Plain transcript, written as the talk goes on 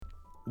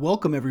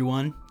Welcome,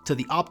 everyone, to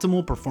the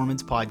Optimal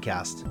Performance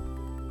Podcast.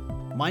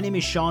 My name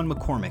is Sean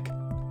McCormick.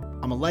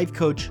 I'm a life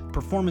coach,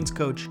 performance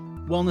coach,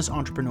 wellness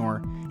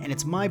entrepreneur, and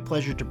it's my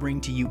pleasure to bring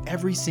to you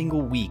every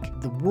single week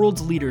the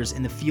world's leaders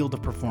in the field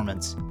of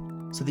performance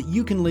so that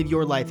you can live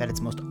your life at its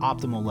most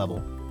optimal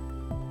level.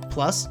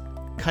 Plus,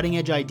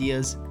 cutting-edge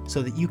ideas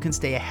so that you can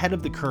stay ahead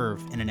of the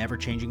curve in an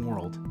ever-changing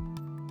world.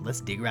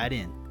 Let's dig right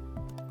in.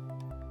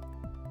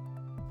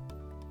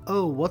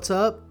 Oh, what's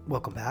up?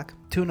 Welcome back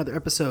to another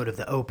episode of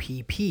the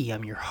OPP.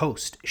 I'm your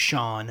host,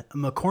 Sean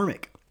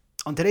McCormick.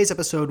 On today's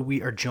episode,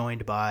 we are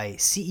joined by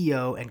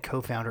CEO and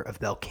co-founder of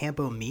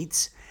Belcampo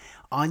Meats,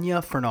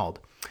 Anya Fernald.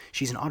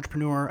 She's an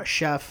entrepreneur, a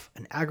chef,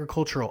 an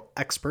agricultural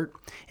expert,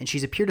 and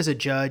she's appeared as a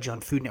judge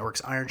on Food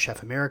Network's Iron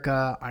Chef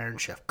America, Iron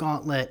Chef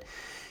Gauntlet.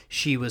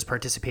 She was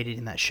participating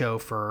in that show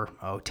for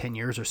 10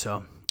 years or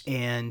so.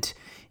 And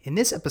in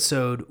this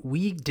episode,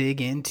 we dig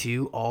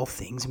into all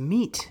things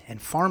meat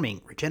and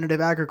farming,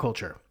 regenerative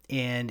agriculture.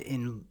 And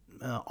in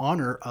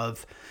honor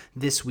of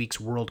this week's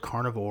World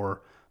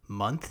Carnivore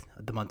Month,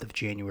 the month of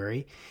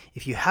January,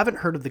 if you haven't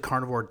heard of the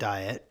carnivore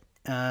diet,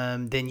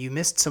 then you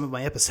missed some of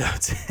my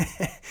episodes.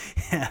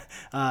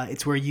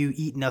 It's where you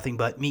eat nothing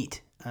but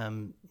meat,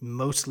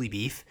 mostly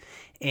beef.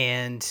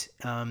 And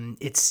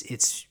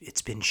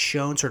it's been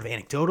shown sort of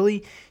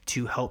anecdotally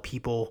to help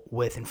people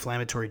with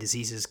inflammatory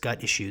diseases,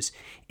 gut issues.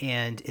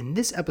 And in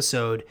this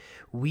episode,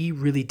 we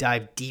really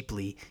dive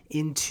deeply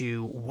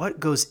into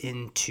what goes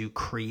into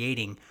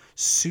creating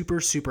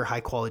super high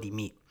quality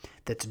meat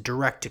that's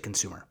direct to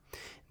consumer.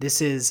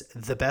 This is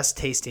the best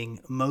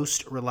tasting,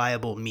 most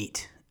reliable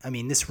meat. I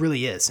mean, this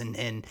really is.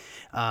 And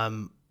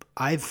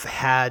I've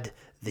had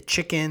the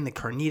chicken, the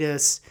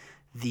carnitas,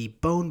 the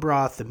bone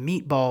broth, the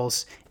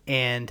meatballs,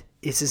 and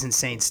this is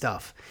insane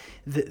stuff.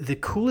 The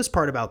coolest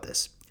part about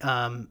this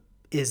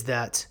is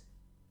that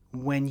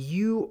when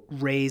you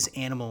raise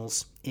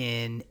animals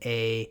in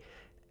a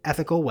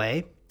ethical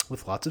way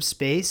with lots of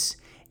space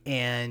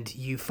and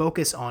you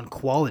focus on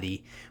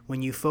quality,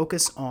 when you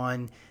focus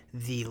on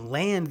the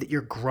land that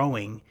you're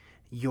growing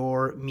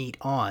your meat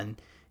on,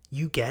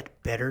 you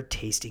get better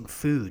tasting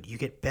food. You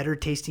get better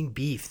tasting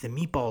beef. The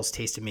meatballs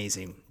taste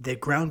amazing. The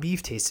ground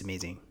beef tastes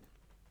amazing.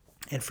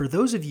 And for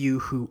those of you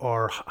who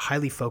are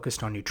highly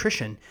focused on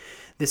nutrition,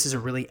 this is a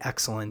really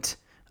excellent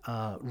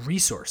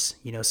resource.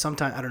 You know,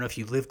 sometimes, I don't know if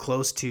you live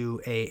close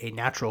to a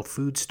natural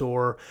food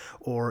store,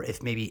 or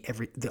if maybe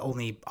the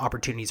only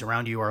opportunities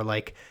around you are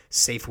like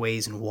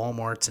Safeways and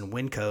Walmarts and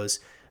Wincos.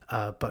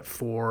 But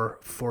for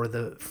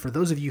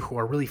those of you who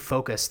are really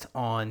focused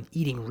on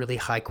eating really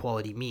high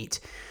quality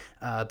meat,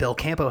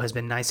 Belcampo has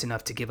been nice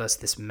enough to give us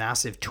this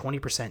massive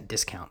 20%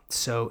 discount.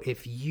 So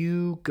if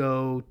you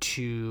go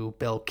to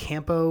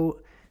Belcampo,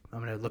 I'm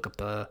going to look up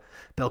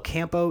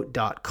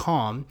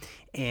belcampo.com,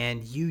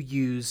 and you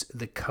use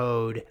the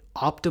code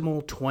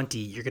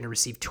OPTIMAL20, you're going to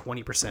receive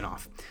 20%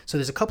 off. So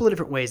there's a couple of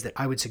different ways that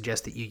I would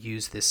suggest that you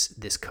use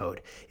this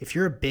code. If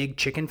you're a big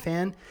chicken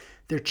fan,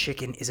 their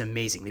chicken is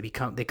amazing.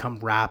 They come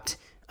wrapped,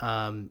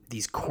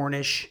 these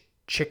Cornish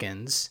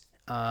chickens,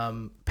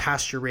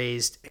 pasture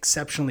raised,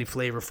 exceptionally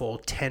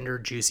flavorful, tender,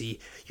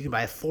 juicy. You can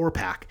buy a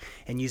 4-pack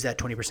and use that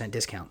 20%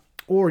 discount.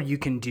 Or you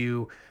can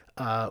do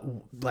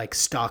like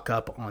stock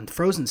up on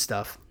frozen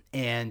stuff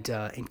and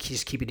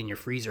just keep it in your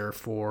freezer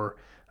for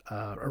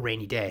a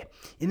rainy day.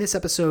 In this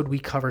episode, we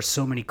cover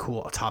so many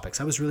cool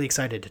topics. I was really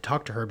excited to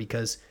talk to her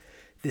because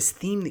this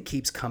theme that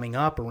keeps coming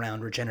up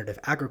around regenerative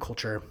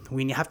agriculture,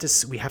 we have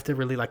to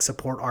really like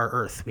support our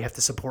earth. We have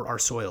to support our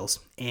soils.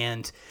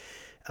 And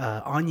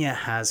Anya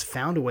has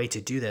found a way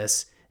to do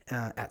this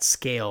at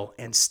scale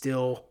and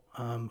still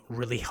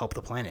really help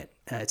the planet.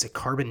 It's a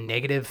carbon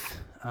negative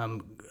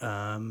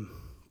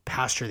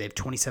pasture. They have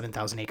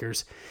 27,000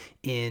 acres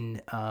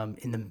in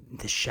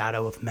the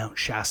shadow of Mount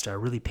Shasta, a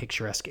really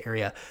picturesque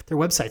area. Their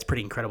website's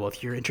pretty incredible.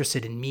 If you're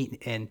interested in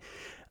meat and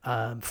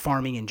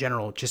farming in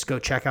general, just go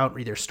check out and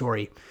read their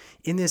story.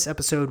 In this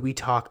episode, we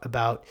talk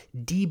about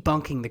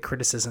debunking the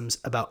criticisms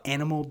about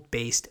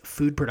animal-based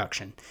food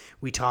production.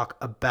 We talk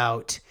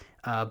about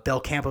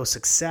Belcampo's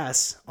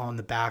success on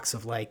the backs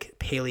of like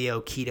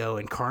paleo, keto,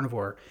 and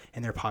carnivore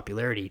and their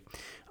popularity.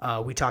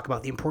 We talk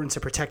about the importance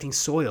of protecting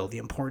soil, the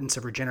importance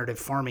of regenerative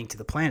farming to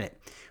the planet.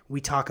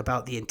 We talk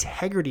about the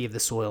integrity of the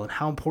soil and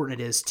how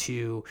important it is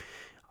to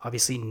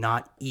obviously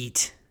not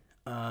eat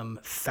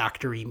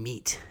factory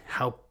meat,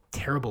 how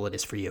terrible it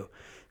is for you.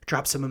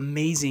 Drop some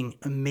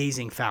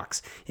amazing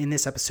facts. In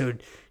this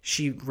episode,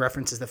 she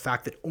references the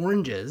fact that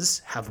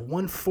oranges have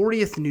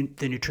 1/40th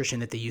the nutrition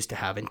that they used to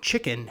have, and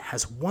chicken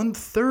has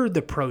 1/3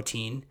 the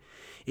protein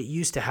it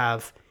used to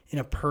have in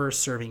a per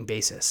serving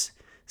basis.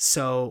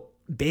 So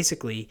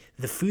basically,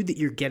 the food that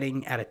you're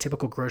getting at a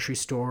typical grocery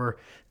store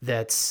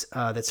that's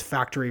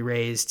factory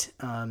raised,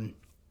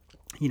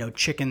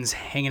 chickens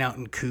hanging out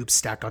in coops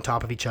stacked on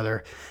top of each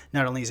other,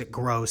 not only is it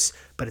gross,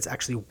 but it's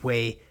actually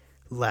way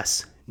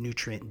less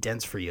nutrient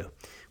dense for you.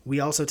 We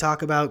also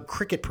talk about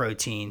cricket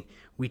protein.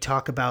 We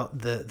talk about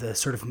the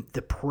sort of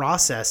the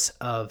process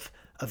of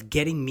of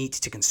getting meat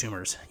to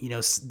consumers.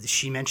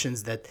 She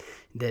mentions that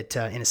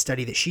in a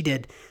study that she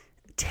did,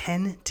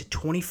 10 to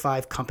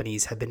 25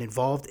 companies have been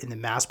involved in the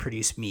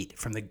mass-produced meat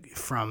from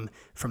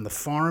the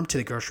farm to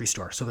the grocery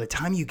store. So by the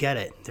time you get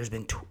it, there's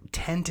been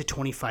 10 to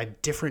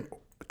 25 different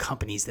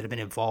companies that have been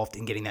involved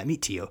in getting that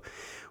meat to you.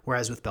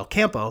 Whereas with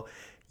Belcampo,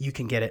 you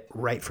can get it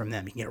right from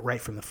them. You can get it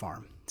right from the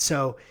farm.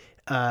 So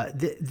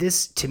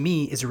this, to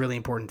me, is a really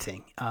important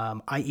thing.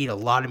 I eat a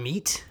lot of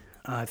meat.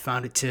 I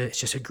found it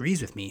just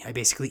agrees with me. I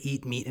basically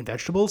eat meat and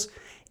vegetables,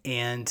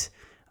 and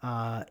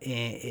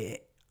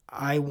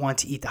I want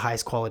to eat the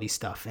highest quality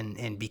stuff.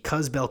 And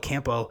because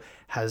Belcampo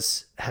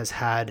has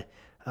had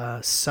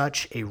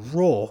such a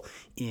role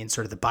in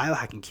sort of the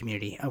biohacking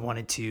community, I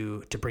wanted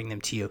to bring them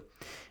to you.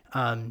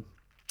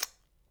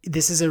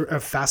 This is a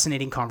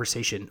fascinating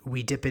conversation.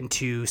 We dip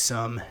into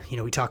some,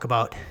 we talk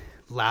about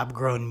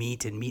lab-grown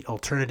meat and meat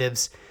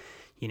alternatives,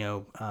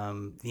 the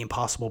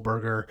Impossible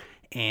Burger,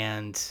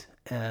 and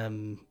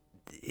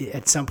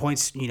at some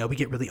points, we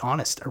get really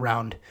honest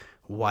around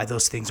why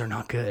those things are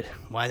not good,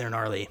 why they're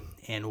gnarly,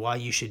 and why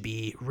you should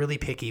be really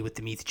picky with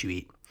the meat that you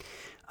eat.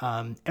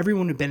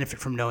 Everyone would benefit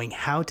from knowing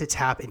how to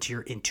tap into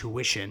your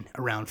intuition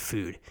around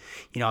food.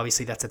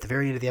 Obviously that's at the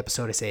very end of the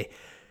episode. I say,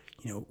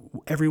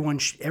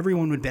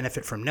 everyone would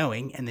benefit from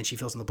knowing, and then she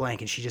fills in the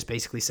blank, and she just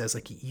basically says,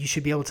 like, you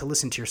should be able to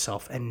listen to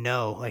yourself and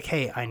know, like,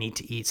 hey, I need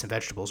to eat some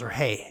vegetables, or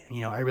hey,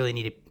 I really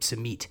need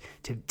some meat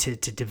to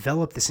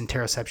develop this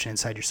interoception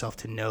inside yourself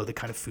to know the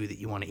kind of food that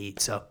you want to eat.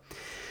 So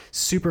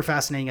super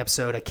fascinating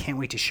episode. I can't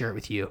wait to share it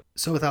with you.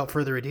 So without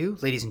further ado,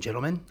 ladies and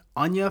gentlemen,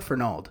 Anya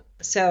Fernald.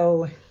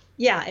 So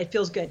yeah, it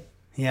feels good.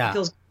 Yeah. It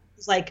feels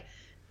like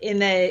in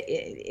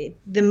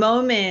the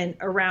moment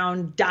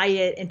around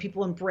diet and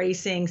people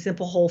embracing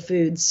simple whole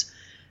foods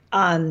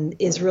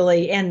is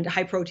really, and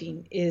high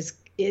protein is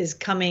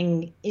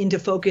coming into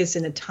focus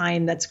in a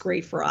time that's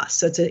great for us.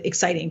 So it's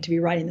exciting to be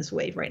riding this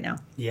wave right now.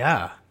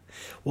 Yeah.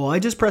 Well, I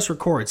just pressed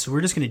record, so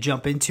we're just going to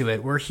jump into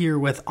it. We're here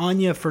with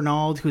Anya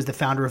Fernald, who is the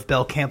founder of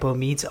Belcampo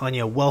Meats.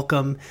 Anya,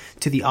 welcome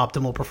to the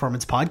Optimal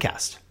Performance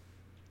Podcast.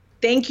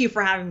 Thank you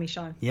for having me,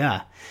 Sean.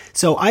 Yeah.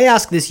 So I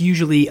ask this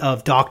usually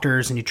of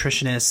doctors and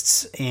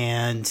nutritionists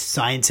and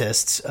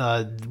scientists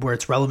where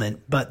it's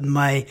relevant. But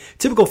my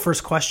typical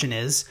first question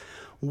is,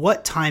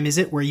 what time is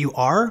it where you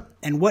are,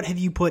 and what have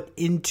you put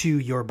into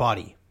your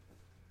bone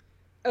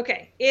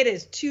Okay. It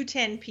is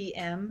 2:10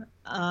 p.m.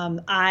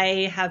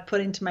 I have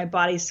put into my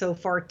body so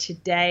far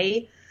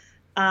today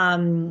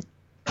bone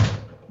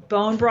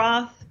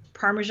broth,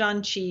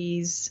 Parmesan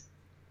cheese,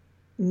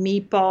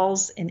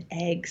 meatballs, and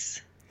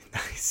eggs.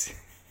 Nice.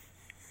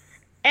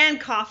 And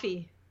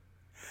coffee.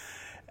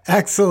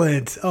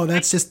 Excellent. Oh,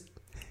 that's just...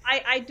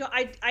 I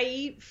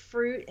eat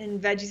fruit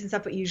and veggies and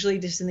stuff, but usually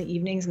just in the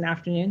evenings and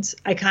afternoons.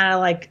 I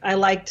started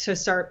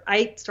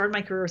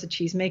my career as a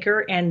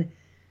cheesemaker, and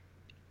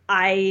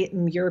I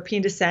am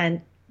European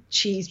descent.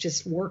 Cheese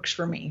just works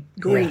for me.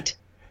 Great.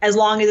 Yeah. As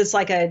long as it's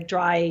like a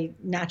dry,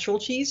 natural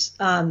cheese.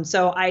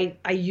 So I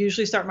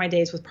usually start my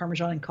days with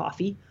Parmesan and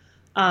coffee.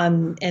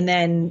 And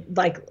then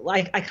like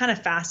I kind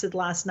of fasted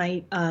last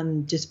night,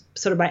 just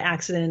sort of by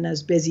accident. I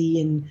was busy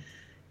and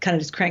kind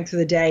of just cranked through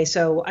the day.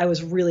 So I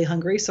was really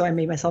hungry. So I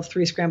made myself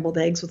 3 scrambled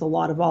eggs with a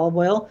lot of olive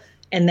oil.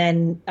 And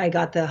then I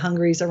got the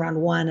hungries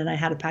around 1, and I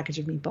had a package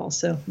of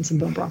meatballs. And some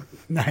bone broth.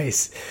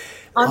 Nice.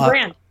 On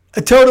brand.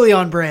 Totally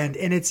on brand.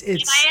 And it's. And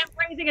I am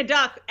raising a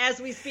duck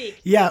as we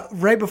speak. Yeah.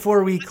 Right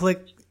before we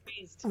click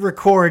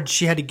record,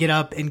 she had to get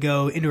up and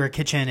go into her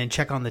kitchen and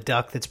check on the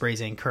duck that's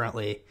braising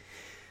currently.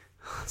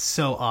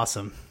 So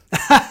awesome.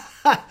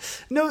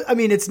 No, I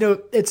mean, it's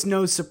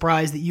no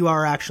surprise that you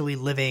are actually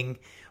living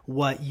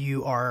what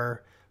you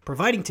are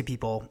providing to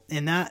people,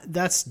 and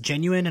that's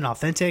genuine and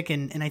authentic.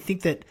 And I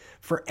think that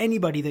for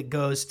anybody that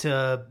goes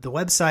to the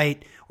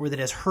website or that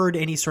has heard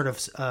any sort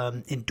of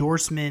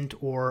endorsement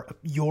or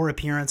your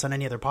appearance on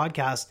any other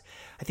podcast,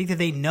 I think that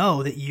they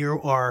know that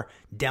you are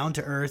down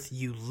to earth.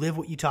 You live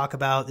what you talk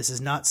about. This is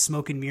not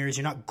smoke and mirrors.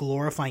 You're not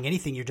glorifying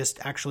anything. You're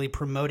just actually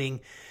promoting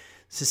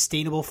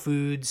sustainable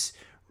foods,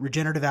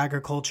 regenerative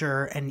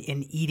agriculture, and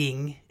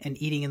eating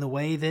in the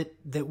way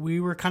that we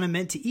were kind of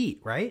meant to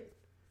eat, right?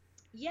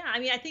 Yeah, I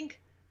mean, I think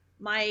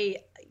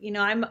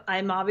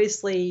I'm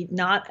obviously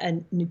not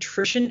a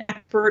nutrition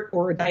expert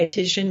or a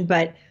dietitian,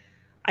 but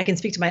I can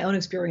speak to my own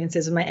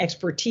experiences, and my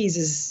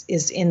expertise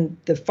is in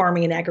the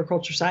farming and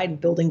agriculture side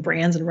and building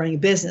brands and running a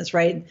business,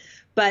 right?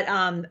 But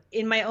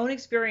in my own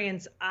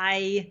experience,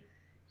 I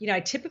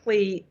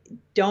typically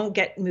don't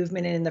get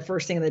movement in the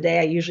first thing of the day.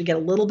 I usually get a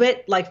little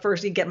bit, like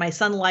first you get my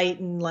sunlight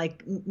and do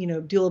a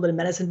little bit of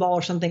medicine ball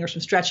or something or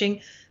some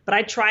stretching. But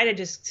I try to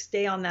just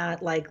stay on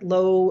that like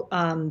low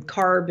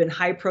carb and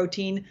high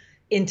protein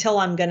until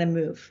I'm going to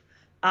move.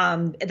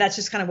 That's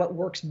just kind of what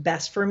works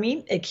best for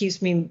me. It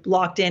keeps me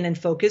locked in and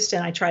focused.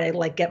 And I try to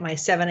like get my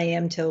 7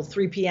 a.m. till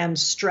 3 p.m.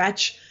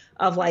 stretch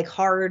of like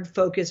hard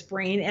focused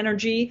brain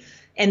energy,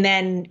 and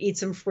then eat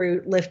some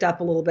fruit, lift up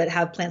a little bit,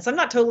 have plants. So I'm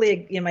not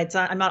totally,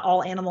 I'm not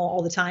all animal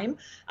all the time.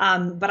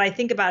 But I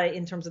think about it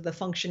in terms of the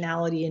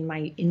functionality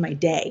in my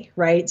day.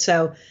 Right.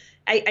 So,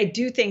 I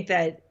do think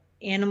that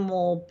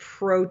animal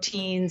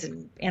proteins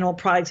and animal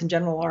products in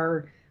general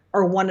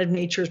are one of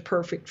nature's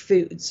perfect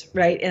foods,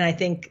 right? And I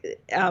think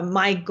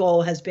my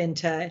goal has been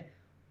to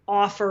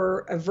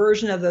offer a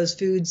version of those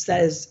foods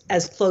that is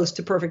as close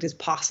to perfect as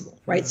possible,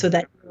 right? So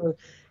that you're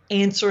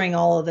answering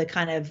all of the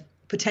kind of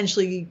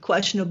potentially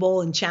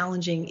questionable and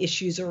challenging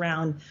issues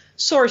around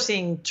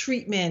sourcing,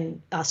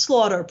 treatment,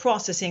 slaughter,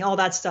 processing, all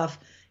that stuff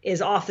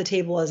is off the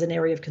table as an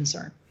area of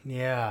concern.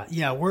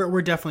 Yeah,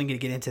 we're definitely going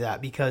to get into that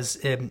because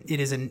it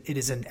is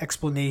an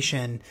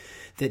explanation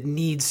that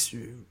needs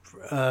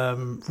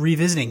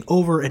revisiting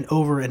over and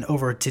over and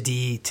over to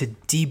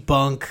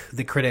debunk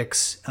the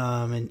critics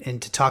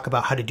and to talk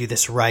about how to do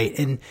this right.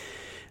 And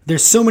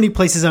there's so many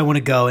places I want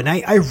to go, and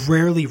I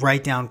rarely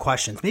write down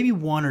questions, maybe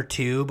one or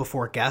two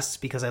before guests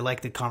because I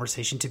like the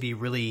conversation to be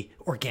really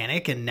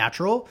organic and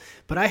natural.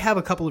 But I have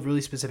a couple of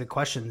really specific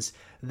questions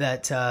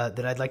that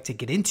I'd like to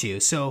get into.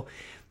 So.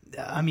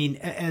 I mean,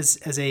 as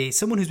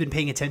someone who's been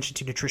paying attention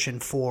to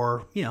nutrition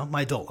for,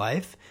 my adult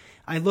life,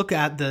 I look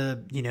at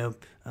the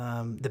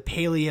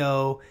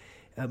paleo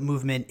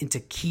movement into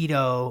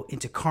keto,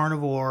 into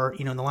carnivore,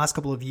 in the last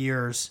couple of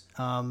years.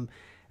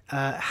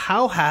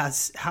 How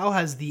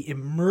has the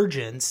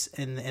emergence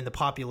and the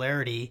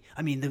popularity?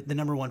 I mean, the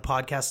number one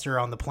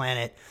podcaster on the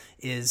planet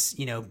is,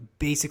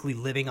 basically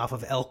living off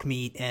of elk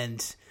meat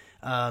and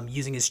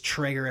using his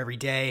Traeger every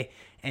day.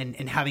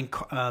 And having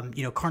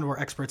carnivore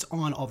experts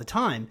on all the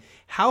time.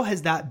 How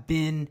has that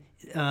been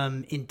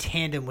in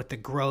tandem with the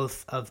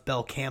growth of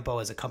Belcampo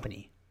as a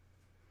company?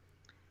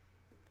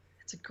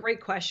 That's a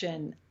great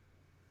question.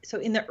 So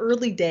in the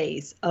early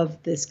days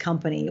of this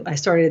company, I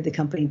started the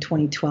company in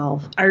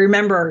 2012. I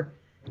remember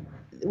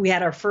we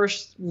had our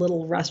first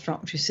little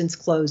restaurant, which has since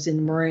closed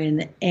in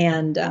Marin,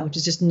 and which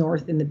is just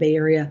north in the Bay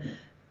Area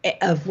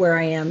of where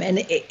I am. And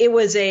it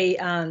was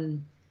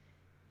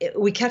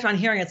we kept on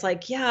hearing, it's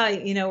like, yeah,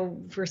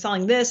 we're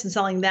selling this and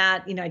selling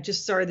that. I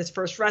just started this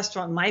first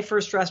restaurant. My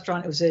first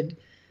restaurant, it was a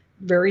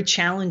very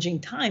challenging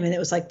time. And it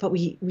was like, but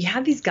we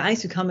have these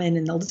guys who come in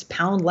and they'll just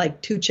pound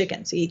like 2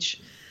 chickens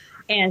each.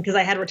 And because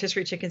I had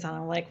rotisserie chickens on,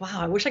 I'm like,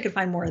 wow, I wish I could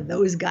find more of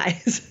those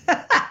guys.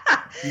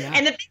 Yeah.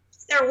 And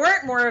there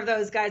weren't more of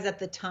those guys at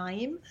the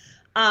time.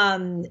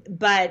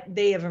 But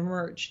they have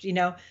emerged,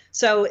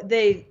 so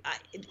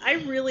I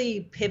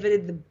really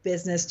pivoted the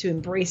business to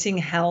embracing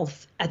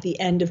health at the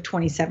end of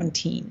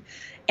 2017.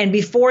 And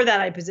before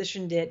that, I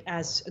positioned it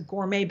as a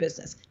gourmet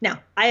business. Now,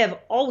 I have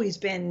always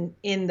been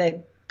in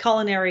the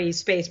culinary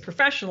space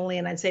professionally,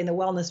 and I'd say in the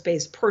wellness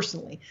space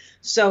personally.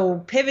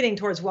 So pivoting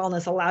towards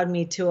wellness allowed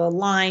me to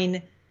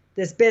align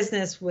this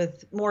business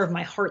with more of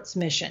my heart's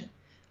mission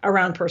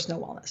around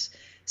personal wellness.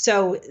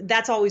 So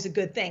that's always a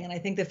good thing. And I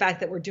think the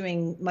fact that we're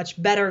doing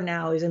much better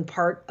now is in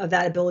part of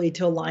that ability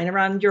to align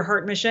around your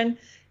heart mission.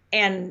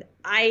 And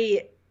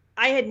I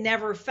had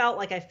never felt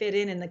like I fit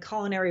in the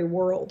culinary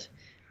world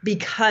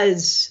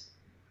because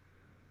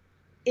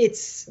a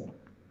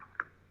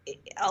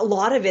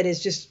lot of it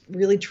is just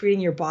really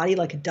treating your body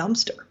like a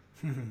dumpster.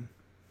 Mm-hmm.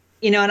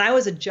 And I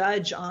was a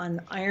judge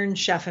on Iron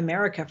Chef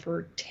America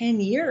for 10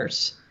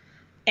 years.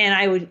 And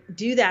I would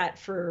do that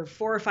for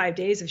 4 or 5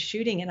 days of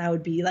shooting, and I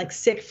would be like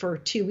sick for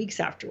 2 weeks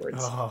afterwards.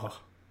 Oh.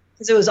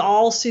 Because it was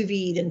all sous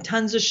vide and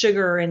tons of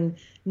sugar and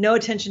no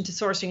attention to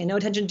sourcing and no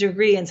attention to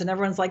ingredients. And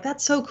everyone's like,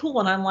 that's so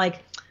cool. And I'm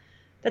like,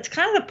 that's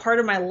kind of the part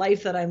of my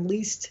life that I'm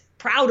least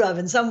proud of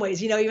in some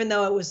ways, even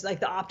though it was like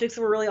the optics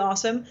were really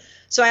awesome.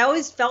 So I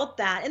always felt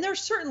that. And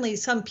there's certainly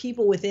some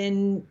people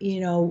within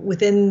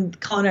the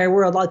culinary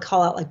world, I'll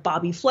call out like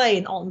Bobby Flay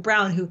and Alton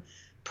Brown, who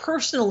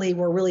personally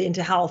were really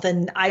into health,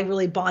 and I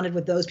really bonded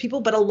with those people.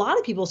 But a lot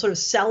of people sort of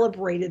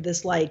celebrated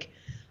this, like,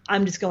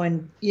 I'm just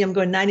going, I'm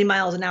going 90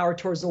 miles an hour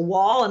towards the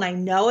wall and I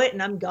know it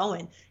and I'm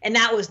going. And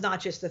that was not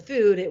just the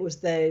food, it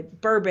was the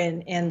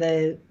bourbon and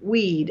the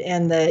weed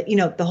and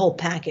the whole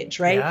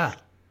package, right? Yeah.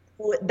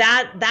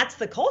 That's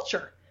the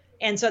culture.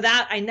 And so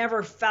that I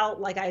never felt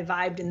like I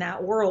vibed in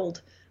that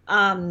world.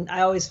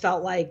 I always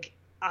felt like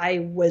I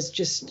was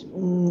just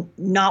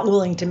not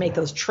willing to make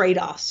those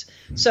trade-offs.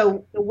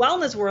 So the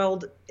wellness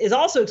world is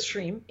also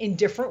extreme in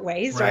different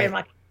ways, right? I'm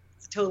not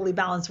it's a totally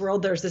balanced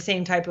world. There's the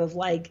same type of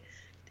like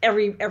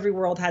every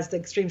world has the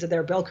extremes of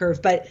their bell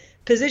curve, but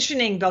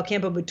positioning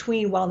Belcampo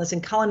between wellness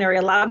and culinary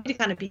allowed me to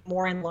kind of be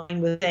more in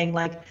line with saying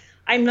like,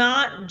 I'm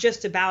not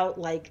just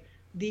about like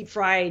deep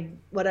fried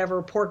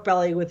whatever pork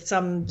belly with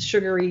some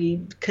sugary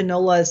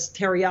canola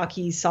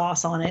teriyaki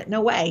sauce on it.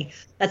 No way.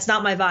 That's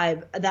not my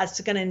vibe.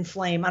 That's going to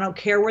inflame. I don't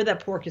care where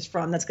that pork is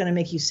from. That's going to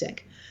make you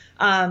sick.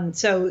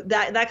 So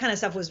that kind of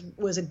stuff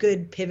was a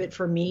good pivot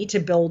for me to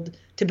build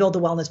the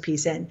wellness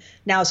piece in.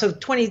 Now, so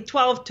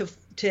 2012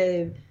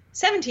 to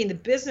 17, the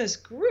business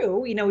grew.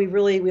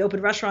 We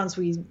opened restaurants.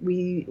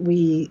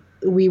 We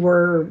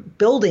were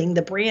building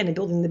the brand and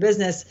building the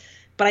business.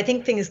 But I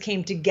think things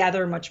came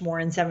together much more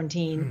in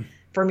 17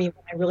 for me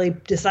when I really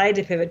decided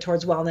to pivot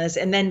towards wellness.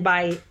 And then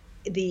by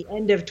the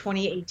end of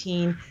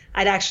 2018,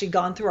 I'd actually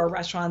gone through our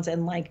restaurants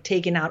and like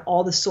taken out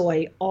all the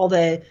soy, all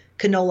the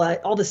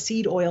canola, all the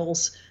seed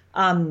oils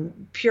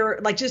pure,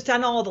 like just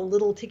done all the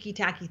little ticky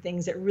tacky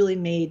things that really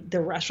made the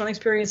restaurant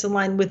experience in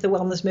line with the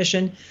wellness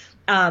mission.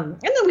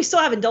 And then we still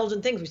have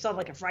indulgent things. We still have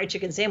like a fried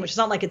chicken sandwich. It's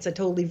not like it's a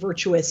totally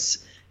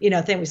virtuous,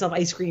 thing. We still have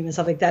ice cream and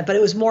stuff like that. But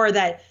it was more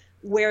that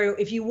where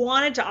if you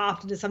wanted to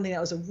opt into something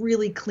that was a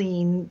really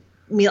clean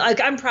meal,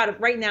 like I'm proud of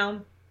right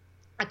now.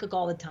 I cook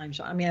all the time,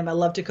 Sean. I mean, I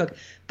love to cook,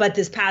 but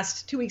this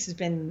past 2 weeks has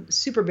been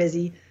super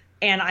busy,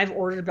 and I've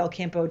ordered Bel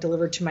Campo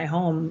delivered to my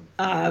home,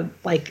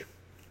 like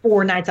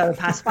 4 nights out of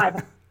the past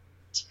 5.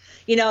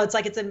 It's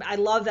like I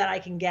love that I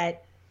can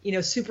get,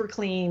 super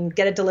clean,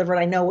 get it delivered.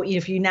 I know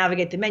if you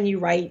navigate the menu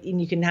right,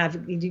 and you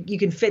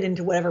can fit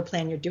into whatever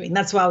plan you're doing.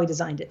 That's why we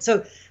designed it.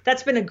 So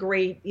that's been a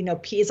great,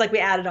 piece. It's like we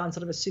added on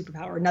sort of a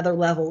superpower, another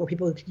level where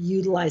people could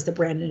utilize the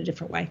brand in a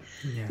different way.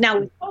 Yeah. Now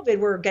with COVID,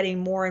 we're getting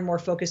more and more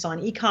focused on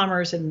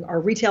e-commerce, and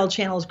our retail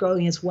channel is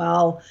growing as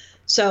well.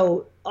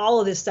 So all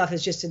of this stuff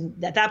is just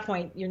at that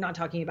point, you're not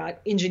talking about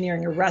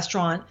engineering a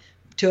restaurant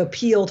to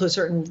appeal to a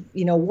certain,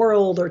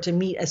 world or to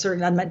meet a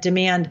certain unmet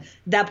demand. At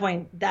that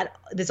point,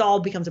 this all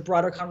becomes a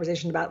broader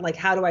conversation about like,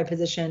 how do I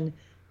position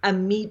a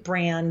meat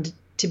brand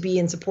to be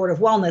in support of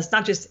wellness,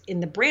 not just in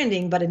the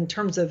branding, but in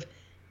terms of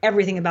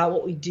everything about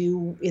what we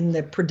do in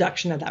the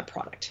production of that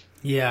product.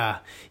 Yeah.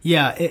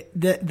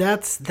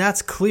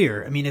 That's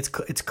clear. I mean, it's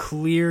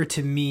clear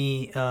to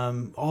me,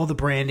 all the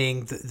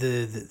branding,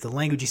 the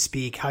language you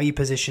speak, how you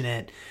position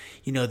it,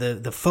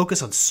 the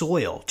focus on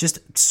soil, just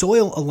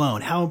soil alone,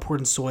 how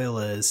important soil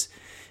is,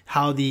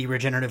 how the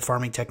regenerative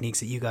farming techniques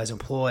that you guys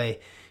employ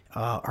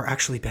are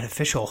actually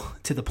beneficial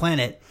to the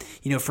planet.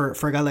 For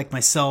a guy like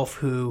myself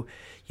who,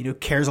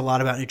 cares a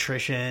lot about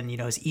nutrition,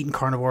 has eaten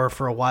carnivore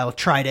for a while,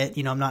 tried it,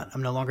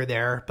 I'm no longer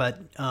there,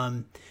 but,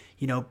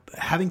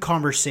 having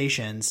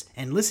conversations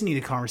and listening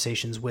to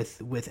conversations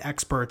with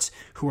experts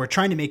who are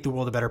trying to make the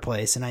world a better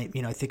place. And I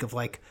think of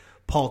like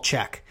Paul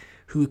Chek,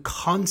 who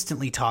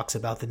constantly talks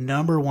about the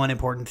number one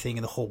important thing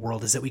in the whole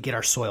world is that we get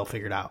our soil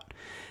figured out.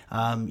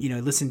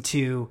 Listen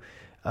to,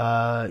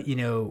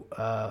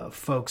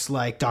 folks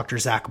like Dr.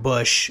 Zach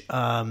Bush,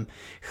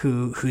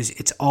 who's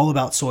it's all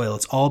about soil.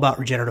 It's all about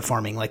regenerative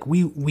farming. Like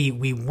we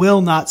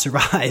will not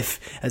survive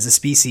as a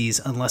species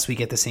unless we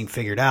get this thing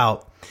figured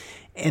out.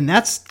 And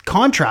that's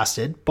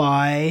contrasted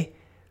by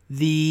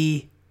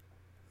the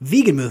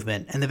vegan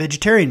movement and the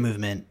vegetarian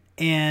movement.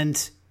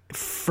 And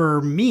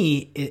for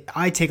me,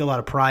 I take a lot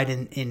of pride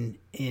in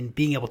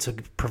being able to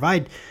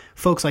provide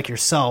folks like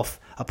yourself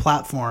a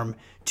platform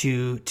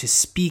to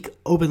speak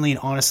openly and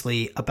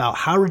honestly about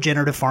how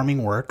regenerative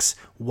farming works,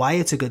 why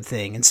it's a good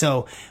thing. And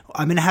so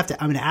I'm going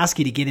to ask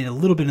you to get in a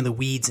little bit in the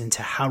weeds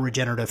into how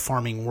regenerative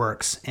farming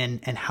works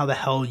and how the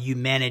hell you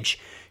manage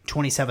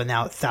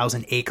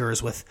 27,000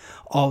 acres with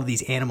all of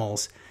these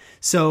animals.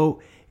 So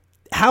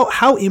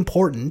how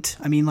important,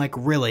 I mean, like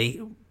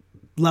really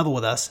level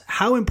with us,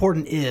 how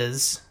important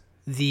is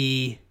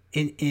the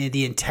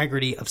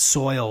integrity of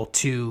soil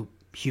to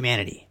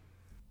humanity?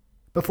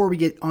 Before we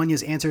get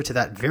Anya's answer to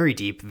that very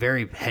deep,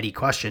 very heady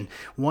question,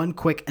 one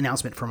quick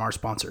announcement from our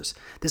sponsors.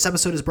 This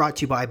episode is brought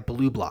to you by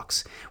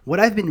BlueBlox.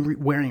 What I've been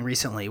wearing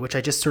recently, which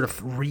I just sort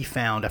of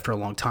refound after a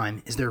long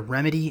time, is their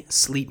Remedy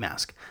Sleep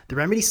Mask. The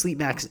Remedy Sleep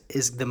Mask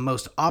is the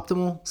most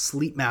optimal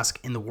sleep mask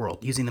in the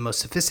world. Using the most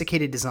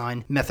sophisticated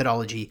design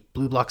methodology,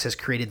 BlueBlox has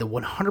created the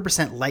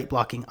 100%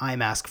 light-blocking eye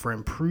mask for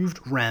improved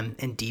REM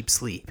and deep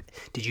sleep.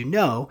 Did you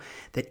know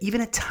that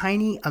even a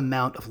tiny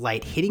amount of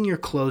light hitting your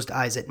closed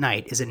eyes at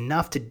night is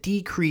enough to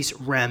decrease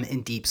REM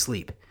and deep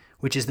sleep,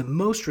 which is the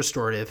most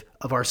restorative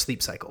of our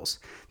sleep cycles?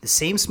 The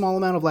same small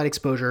amount of light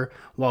exposure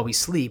while we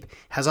sleep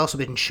has also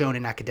been shown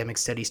in academic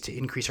studies to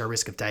increase our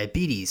risk of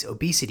diabetes,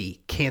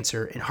 obesity,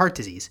 cancer, and heart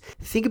disease.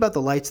 Think about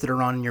the lights that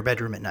are on in your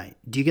bedroom at night.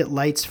 Do you get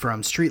lights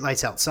from street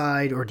lights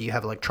outside, or do you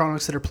have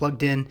electronics that are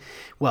plugged in?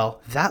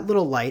 Well, that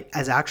little light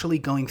is actually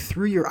going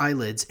through your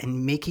eyelids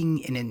and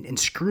making and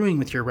screwing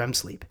with your REM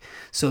sleep.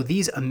 So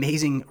these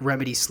amazing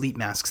Remedy sleep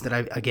masks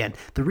the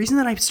reason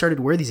that I started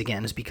to wear these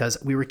again is because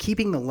we were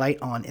keeping the light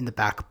on in the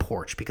back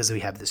porch because we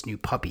have this new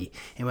puppy.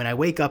 And when I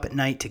wake up at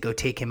night to go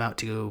take him out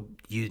to go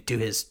do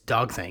his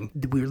dog thing,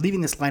 we were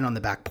leaving this light on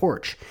the back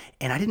porch,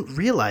 and I didn't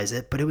realize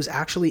it, but it was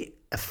actually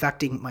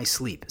affecting my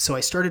sleep. So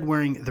I started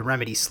wearing the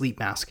Remedy sleep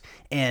mask,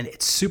 and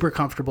it's super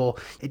comfortable.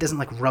 It doesn't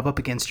like rub up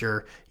against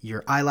your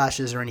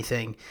eyelashes or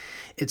anything.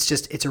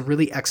 It's a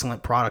really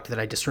excellent product that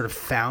I just sort of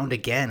found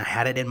again. I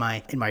had it in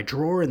my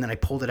drawer, and then I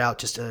pulled it out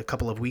just a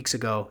couple of weeks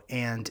ago,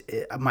 and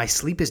my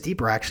sleep is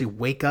deeper. I actually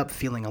wake up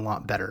feeling a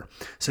lot better.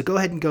 So go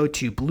ahead and go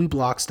to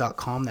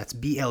BlueBlox.com. That's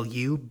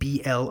BLUBLOX.com,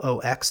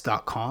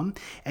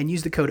 and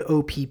use the code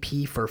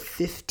OPP for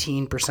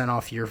 15%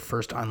 off your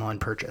first online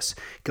purchase.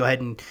 Go ahead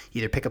and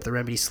either pick up the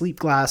Remedy Sleep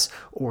Glass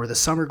or the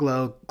Summer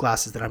Glow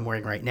glasses that I'm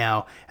wearing right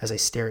now as I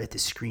stare at the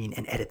screen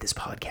and edit this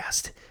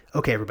podcast.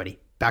 Okay, everybody,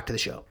 back to the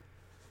show.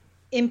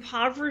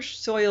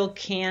 Impoverished soil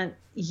can't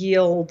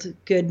yield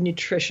good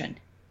nutrition.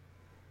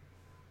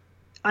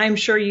 I'm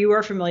sure you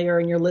are familiar,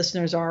 and your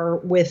listeners are,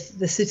 with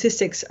the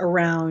statistics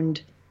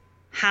around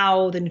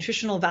how the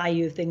nutritional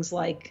value of things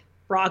like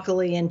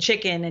broccoli and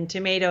chicken and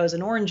tomatoes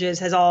and oranges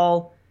has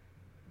all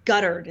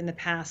guttered in the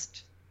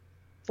past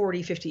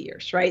 40, 50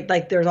 years, right?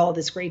 Like there's all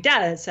this great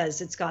data that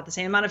says it's got the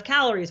same amount of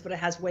calories, but it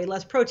has way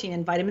less protein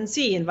and vitamin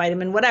C and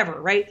vitamin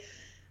whatever, right?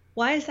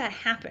 Why has that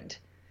happened?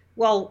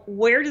 Well,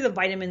 where do the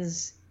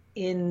vitamins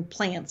in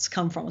plants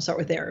come from? We'll start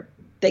with there.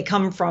 They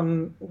come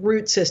from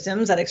root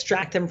systems that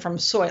extract them from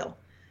soil.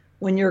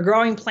 When you're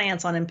growing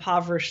plants on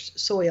impoverished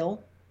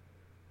soil,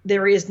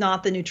 there is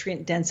not the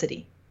nutrient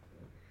density.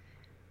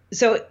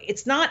 So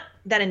it's not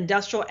that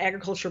industrial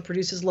agriculture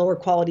produces lower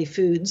quality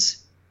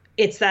foods.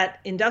 It's that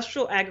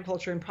industrial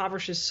agriculture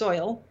impoverishes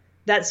soil.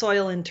 That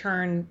soil in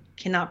turn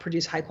cannot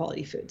produce high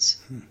quality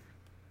foods.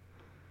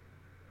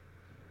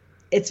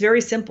 It's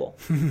very simple.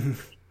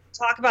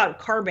 Talk about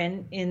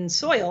carbon in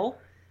soil.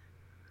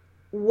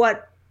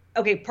 Part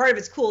of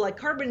it's cool. Like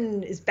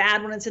carbon is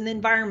bad when it's in the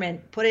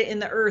environment. Put it in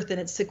the earth and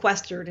it's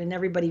sequestered and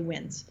everybody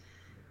wins.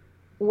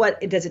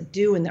 What does it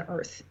do in the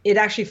earth? It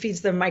actually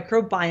feeds the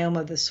microbiome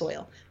of the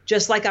soil.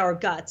 Just like our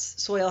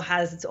guts, soil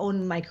has its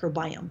own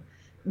microbiome.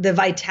 The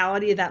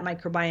vitality of that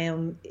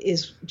microbiome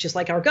is just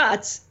like our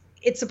guts.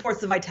 It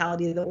supports the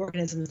vitality of the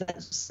organisms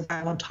that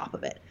survive on top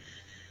of it.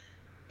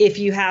 If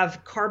you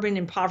have carbon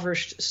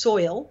impoverished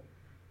soil,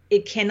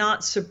 it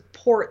cannot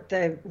support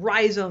the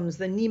rhizomes,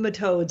 the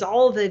nematodes,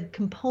 all of the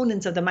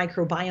components of the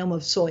microbiome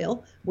of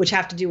soil, which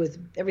have to do with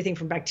everything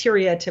from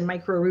bacteria to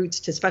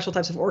microroots to special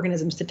types of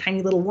organisms to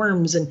tiny little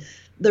worms. And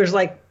there's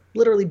like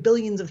literally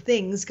billions of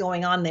things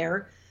going on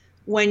there.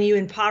 When you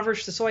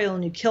impoverish the soil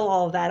and you kill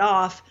all of that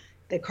off,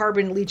 the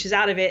carbon leaches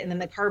out of it, and then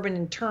the carbon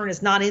in turn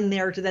is not in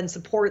there to then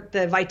support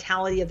the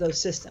vitality of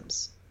those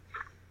systems.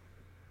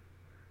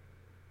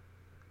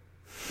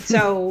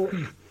 So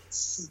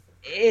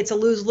it's a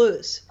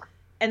lose-lose.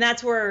 And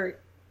that's where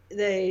with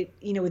the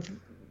idea of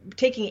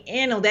taking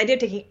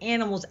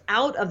animals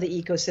out of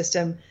the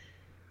ecosystem,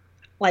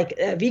 like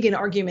a vegan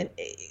argument,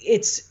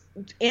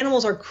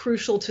 animals are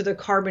crucial to the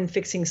carbon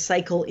fixing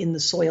cycle in the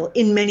soil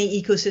in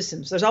many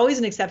ecosystems. There's always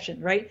an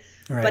exception, right?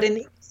 But in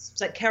the ecosystems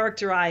that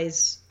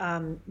characterize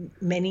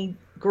many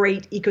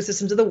great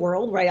ecosystems of the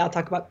world, right? I'll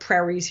talk about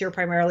prairies here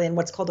primarily and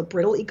what's called a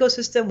brittle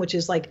ecosystem, which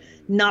is like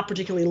not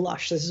particularly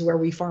lush. This is where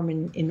we farm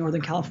in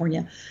Northern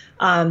California.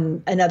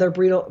 Another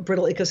brittle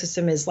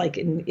ecosystem is like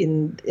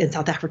in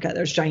South Africa.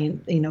 There's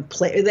giant,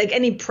 like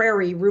any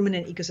prairie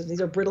ruminant ecosystem.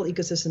 These are brittle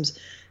ecosystems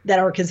that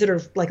are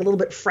considered like a little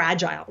bit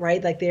fragile,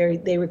 right? Like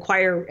they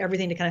require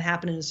everything to kind of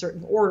happen in a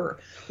certain order.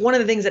 One of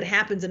the things that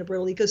happens in a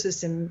brittle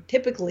ecosystem,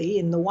 typically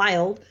in the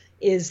wild,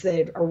 is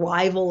the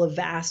arrival of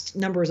vast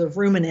numbers of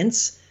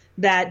ruminants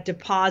that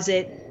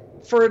deposit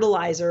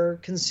fertilizer,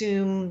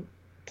 consume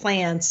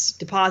plants,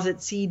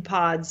 deposit seed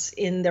pods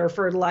in their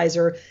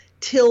fertilizer,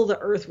 till the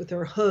earth with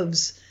their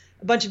hooves.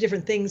 A bunch of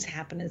different things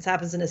happen. It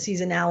happens in a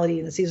seasonality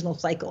and a seasonal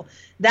cycle.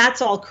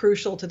 That's all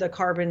crucial to the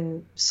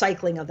carbon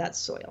cycling of that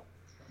soil.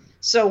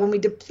 So when we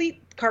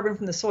deplete carbon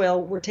from the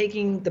soil, we're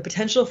taking the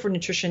potential for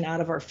nutrition out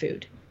of our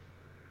food.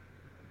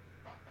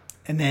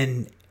 And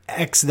then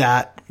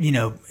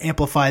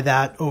amplify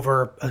that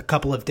over a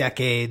couple of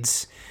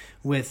decades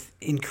with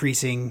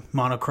increasing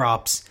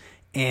monocrops,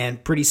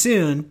 and pretty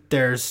soon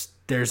there's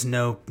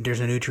no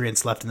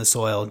nutrients left in the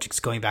soil.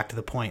 Just going back to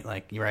the point,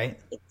 right?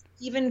 It's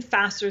even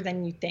faster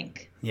than you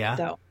think. Yeah.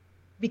 Though,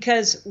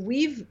 because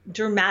we've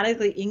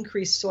dramatically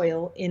increased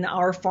soil in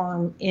our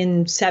farm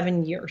in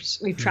 7 years.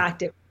 We've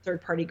tracked it,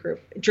 third-party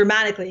group,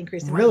 dramatically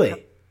increased.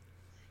 Really?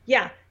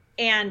 Yeah,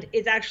 and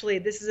it's actually,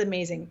 this is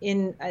amazing.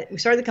 We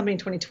started the company in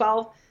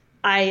 2012.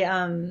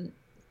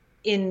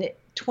 In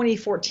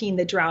 2014,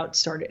 the drought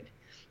started,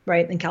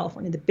 right, in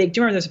California. Do you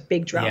remember there's a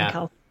big drought in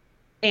California?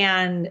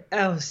 And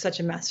such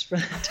a mess. For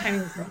the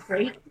timing was not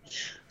great.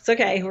 It's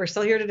okay, we're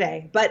still here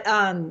today. But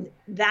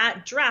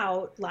that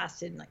drought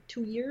lasted like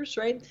 2 years,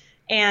 right?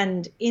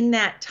 And in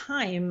that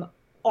time,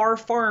 our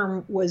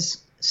farm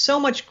was so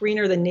much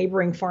greener than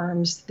neighboring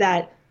farms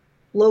that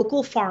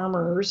local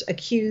farmers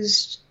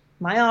accused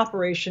my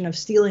operation of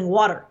stealing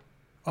water.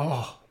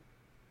 Oh.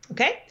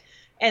 Okay.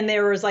 And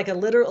there was like a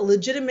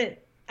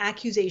legitimate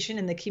accusation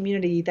in the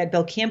community that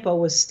Belcampo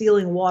was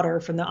stealing water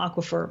from the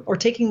aquifer or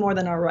taking more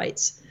than our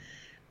rights.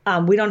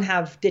 We don't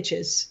have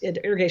ditches,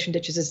 irrigation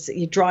ditches.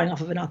 It's drawing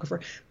off of an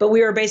aquifer. But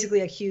we were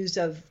basically accused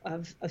of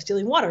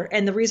stealing water.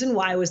 And the reason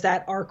why was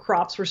that our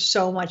crops were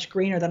so much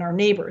greener than our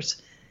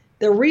neighbors.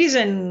 The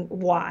reason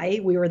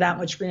why we were that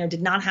much greener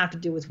did not have to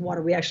do with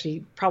water. We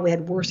actually probably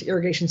had worse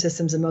irrigation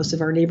systems than most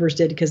of our neighbors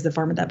did because the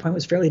farm at that point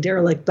was fairly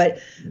derelict. But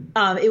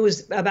it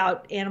was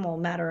about animal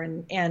matter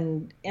and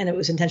it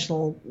was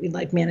intentional,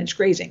 like managed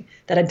grazing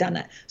that had done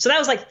that. So that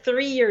was like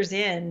 3 years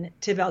in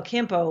to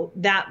Belcampo.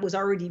 That was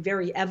already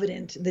very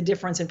evident, the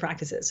difference in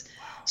practices.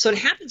 So it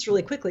happens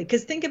really quickly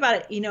because think about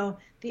it,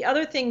 the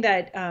other thing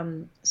that,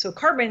 so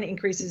carbon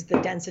increases the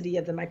density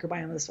of the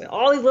microbiome of the soil.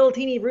 All these little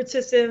teeny root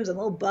systems and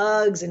little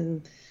bugs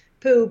and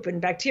poop and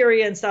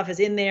bacteria and stuff is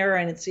in there,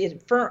 and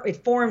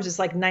it forms this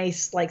like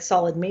nice, like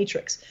solid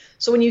matrix.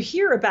 So when you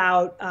hear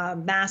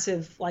about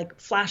massive like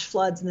flash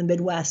floods in the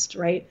Midwest,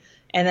 right,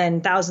 and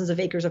then thousands of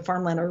acres of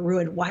farmland are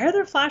ruined, why are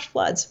there flash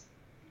floods?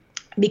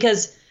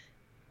 Because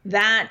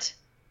that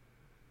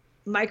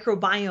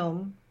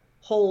microbiome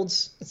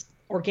holds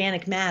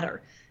organic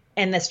matter,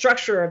 and the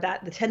structure of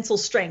that, the tensile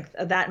strength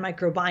of that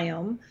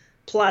microbiome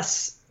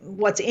plus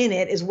what's in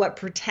it is what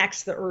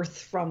protects the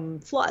earth from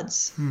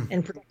floods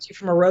and protects you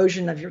from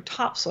erosion of your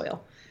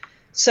topsoil.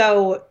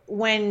 So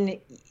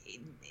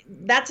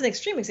that's an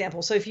extreme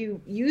example. So if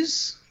you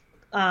use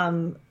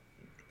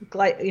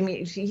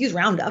if you use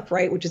Roundup,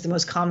 right, which is the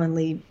most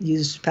commonly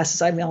used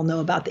pesticide, we all know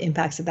about the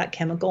impacts of that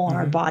chemical on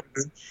our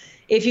bodies.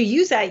 If you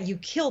use that, you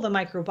kill the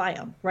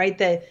microbiome, right?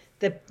 The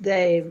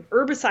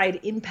herbicide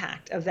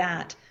impact of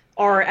that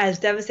are as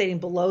devastating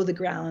below the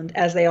ground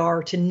as they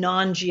are to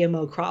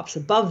non-GMO crops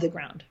above the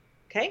ground.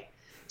 Okay,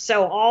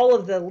 so all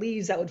of the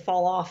leaves that would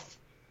fall off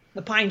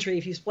the pine tree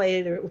if you spray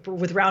it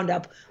with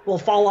Roundup will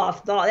fall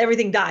off.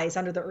 Everything dies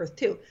under the earth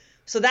too.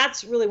 So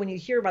that's really when you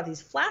hear about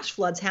these flash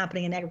floods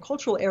happening in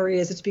agricultural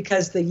areas, it's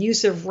because the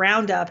use of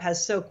Roundup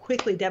has so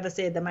quickly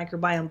devastated the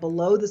microbiome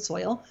below the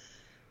soil,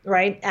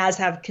 right? As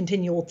have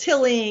continual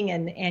tilling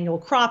and annual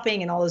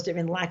cropping and all those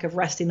different lack of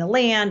resting the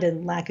land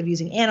and lack of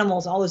using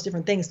animals, all those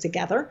different things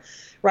together,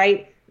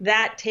 right?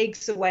 That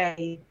takes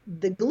away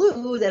the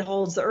glue that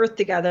holds the earth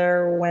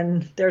together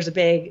when there's a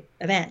big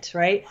event,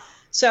 right?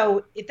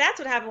 So if that's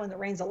what happened when it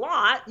rains a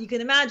lot, you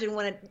can imagine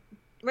when it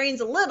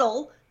rains a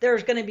little,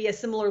 there's going to be a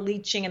similar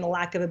leaching and a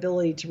lack of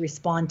ability to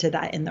respond to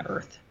that in the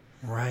earth.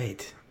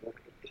 Right.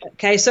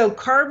 Okay, so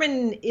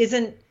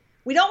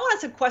we don't want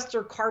to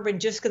sequester carbon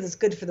just because it's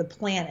good for the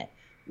planet.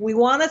 We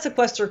want to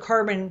sequester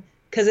carbon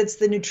because it's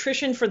the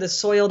nutrition for the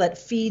soil that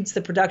feeds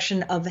the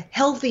production of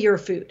healthier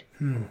food.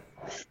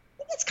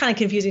 It's kind of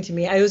confusing to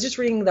me. I was just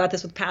reading about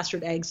this with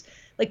pastured eggs.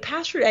 Like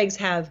pastured eggs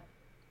have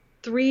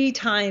 3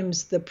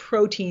 times the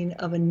protein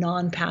of a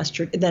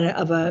non-pastured than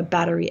of a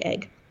battery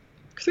egg.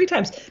 3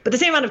 times, but the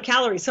same amount of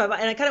calories. So, and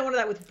I kind of wonder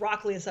that with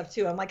broccoli and stuff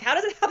too. I'm like, how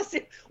does it have the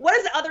same? What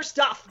is the other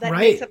stuff that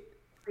makes up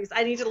calories?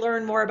 I need to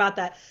learn more about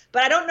that.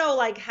 But I don't know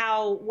like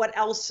what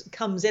else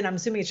comes in. I'm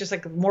assuming it's just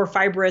like more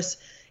fibrous.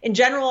 In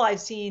general, I've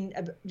seen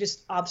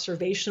just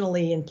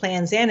observationally in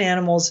plants and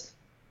animals,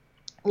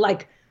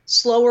 like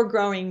slower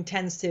growing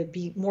tends to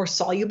be more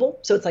soluble.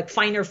 So it's like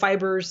finer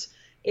fibers.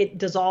 It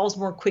dissolves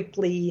more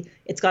quickly.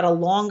 It's got a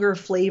longer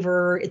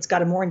flavor. It's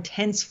got a more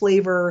intense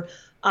flavor.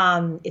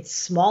 It's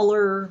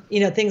smaller,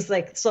 things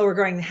like slower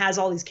growing has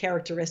all these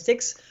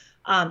characteristics.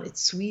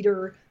 It's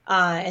sweeter.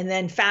 And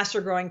then faster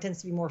growing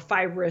tends to be more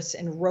fibrous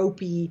and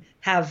ropey,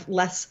 have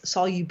less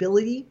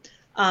solubility,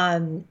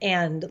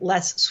 and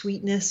less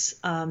sweetness.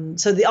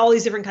 So all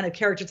these different kind of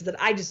characteristics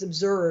that I just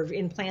observe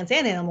in plants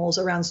and animals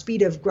around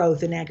speed of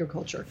growth in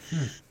agriculture.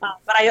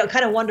 But I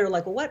kind of wonder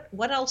like, well,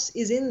 what else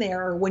is in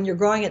there when you're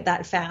growing it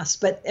that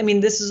fast? But I mean,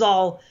 this is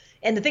all.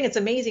 And the thing that's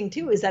amazing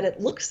too is that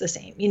it looks the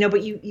same,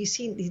 but you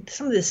see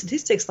some of the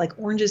statistics like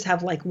oranges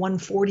have like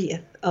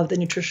 1/40th of the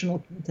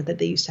nutritional content that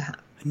they used to have.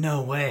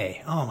 No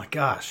way. Oh my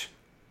gosh.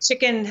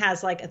 Chicken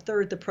has like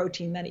 1/3 the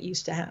protein that it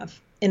used to have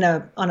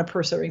on a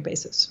per serving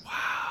basis.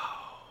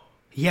 Wow.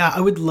 Yeah, I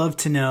would love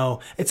to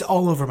know. It's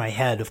all over my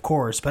head, of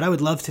course, but I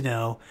would love to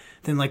know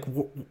then like,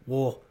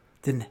 well,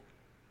 then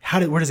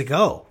where does it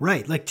go?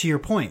 Right. Like to your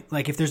point,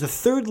 like if there's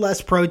 1/3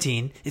 less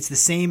protein, it's the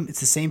same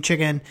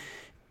chicken,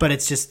 but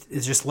it's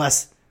just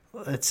less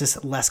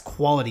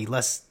quality,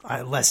 less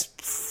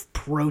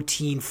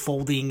protein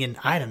folding, and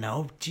I don't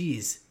know.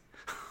 Geez.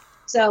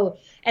 So,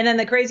 and then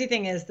the crazy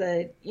thing is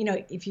that,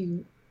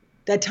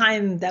 that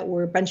time that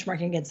we're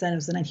benchmarking against then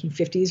was the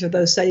 1950s or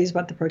those studies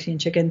about the protein in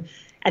chicken.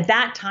 At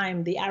that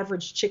time, the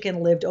average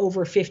chicken lived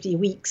over 50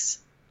 weeks,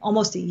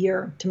 almost a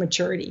year to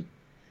maturity.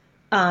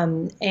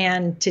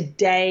 And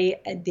today,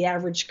 the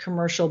average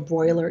commercial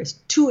broiler is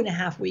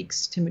 2.5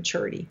 weeks to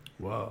maturity.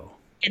 Whoa.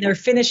 And they're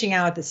finishing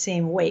out at the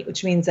same weight,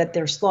 which means that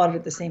they're slaughtered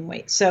at the same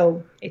weight.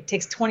 So it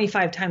takes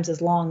 25 times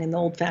as long in the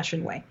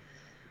old-fashioned way.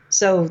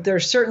 So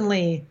there's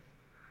certainly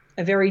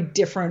a very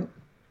different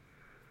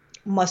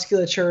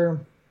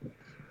musculature,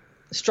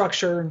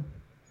 structure,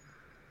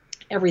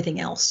 everything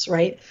else,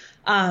 right?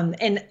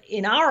 And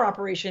in our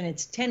operation,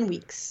 it's 10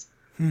 weeks.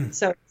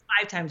 So it's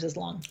 5 times as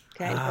long.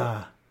 Okay.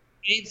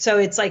 So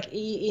it's like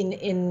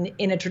in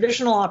a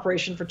traditional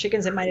operation for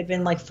chickens, it might have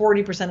been like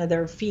 40% of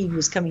their feed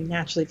was coming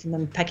naturally from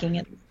them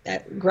pecking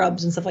at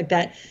grubs and stuff like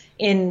that.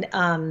 In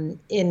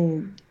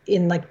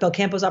like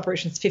Belcampo's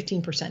operations,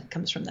 15%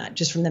 comes from that,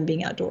 just from them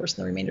being outdoors,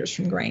 and the remainder is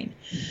from grain.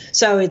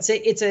 So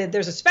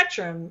there's a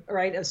spectrum,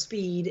 right, of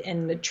speed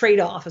and the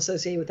trade-off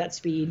associated with that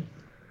speed.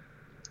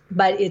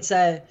 But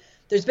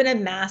there's been a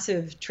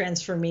massive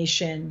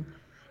transformation.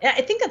 And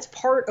I think that's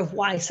part of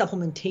why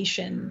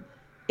supplementation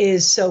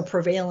is so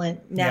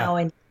prevalent now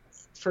and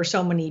for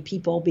so many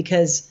people,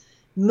 because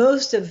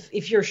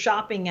if you're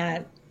shopping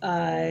at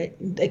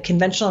a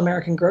conventional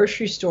American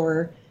grocery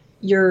store,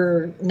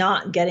 you're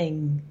not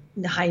getting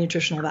high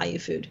nutritional value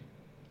food.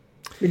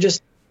 You're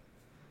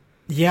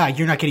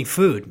not getting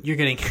food. You're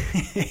getting,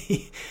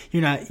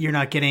 you're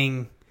not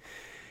getting,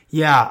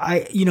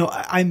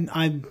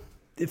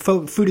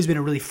 food has been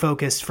a really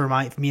focus for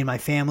me and my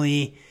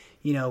family.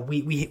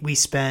 we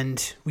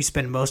spend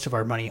most of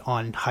our money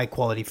on high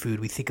quality food.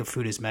 We think of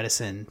food as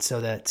medicine,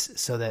 so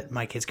that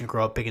my kids can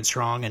grow up big and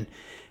strong,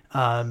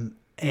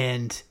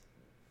 and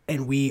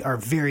we are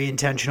very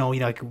intentional.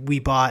 Like we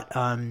bought,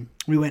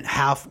 we went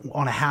half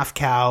on a half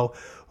cow,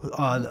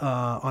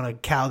 on a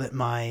cow that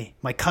my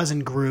cousin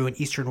grew in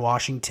Eastern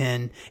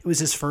Washington. It was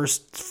his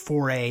first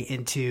foray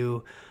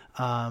into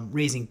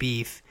raising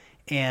beef,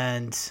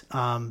 and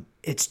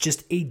it's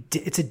just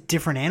it's a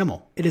different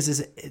animal. It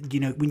is,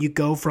 when you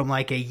go from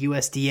like a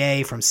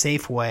USDA from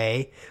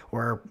Safeway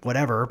or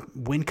whatever,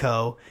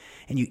 Winco,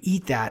 and you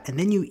eat that, and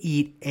then you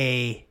eat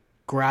a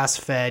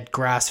grass-fed,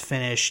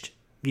 grass-finished,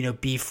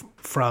 beef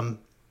from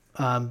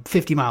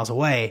 50 miles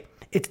away,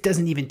 it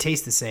doesn't even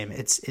taste the same.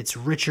 It's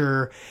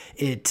richer.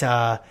 It is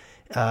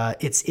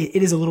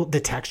a little, the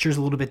texture is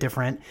a little bit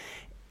different.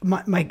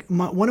 My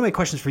one of my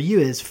questions for you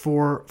is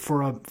for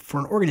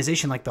an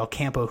organization like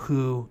Belcampo,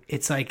 who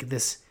it's like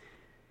this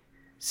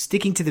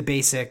sticking to the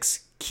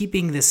basics,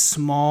 keeping the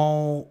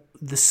small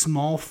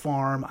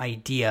farm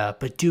idea,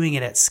 but doing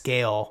it at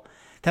scale.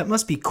 That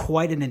must be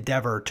quite an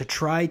endeavor to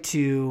try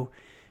to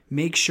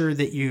make sure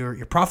that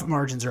your profit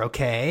margins are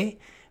okay,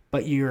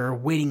 but you're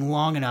waiting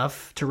long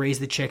enough to raise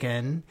the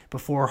chicken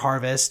before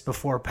harvest,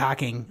 before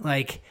packing.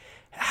 Like,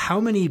 how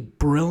many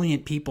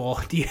brilliant people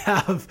do you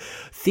have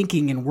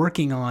thinking and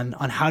working on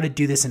how to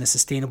do this in a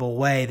sustainable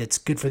way that's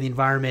good for the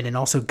environment and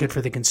also good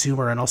for the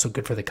consumer and also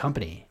good for the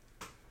company?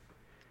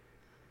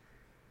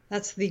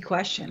 That's the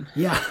question.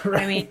 Yeah,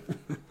 right. I mean,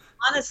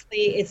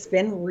 honestly, it's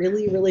been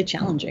really, really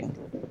challenging,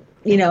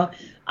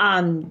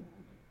 and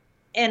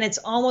it's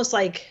almost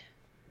like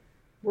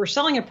we're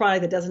selling a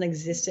product that doesn't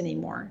exist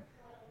anymore.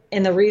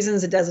 And the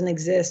reasons it doesn't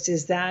exist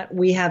is that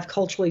we have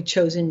culturally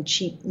chosen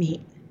cheap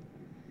meat,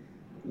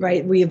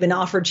 right? We have been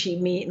offered cheap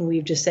meat and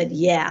we've just said,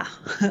 yeah,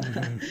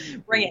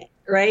 bring it,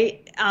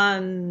 right?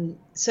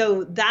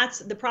 So that's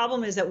the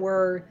problem, is that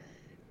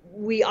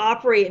we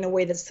operate in a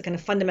way that's kind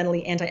of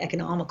fundamentally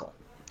anti-economical,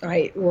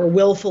 right? We're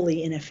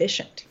willfully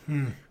inefficient.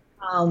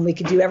 We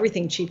could do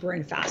everything cheaper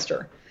and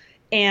faster.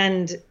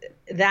 And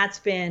that's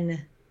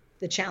been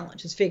the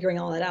challenge, is figuring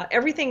all that out.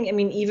 Everything, I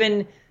mean,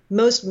 even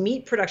most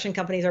meat production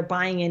companies are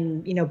buying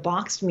in,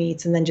 boxed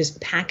meats and then just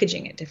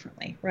packaging it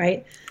differently,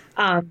 right?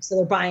 So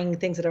they're buying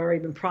things that have already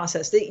been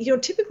processed.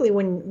 Typically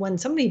when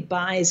somebody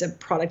buys a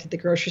product at the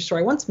grocery store,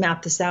 I once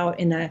mapped this out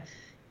in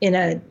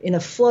a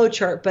flow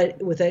chart,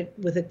 but with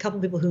a couple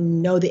of people who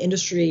know the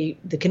industry,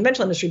 the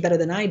conventional industry, better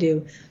than I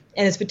do,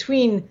 and it's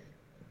between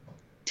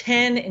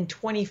 10 and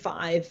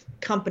 25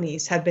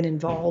 companies have been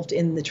involved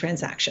in the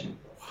transaction.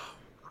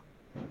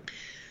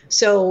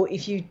 So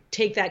if you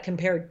take that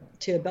compared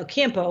to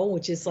Belcampo,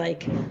 which is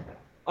like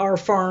our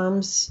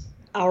farms,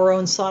 our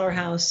own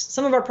slaughterhouse,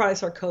 some of our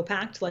products are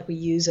co-packed, like we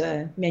use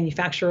a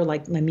manufacturer,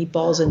 like my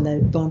meatballs and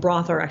the bone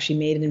broth are actually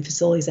made in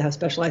facilities that have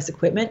specialized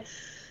equipment.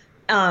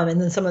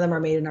 And then some of them are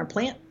made in our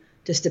plant,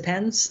 just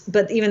depends.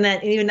 But even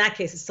that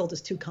case, it's still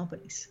just two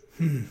companies.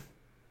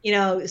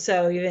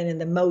 So even in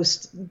the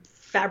most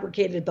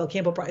fabricated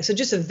Belcampo product, so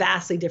just a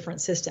vastly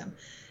different system.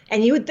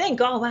 And you would think,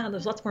 oh, wow,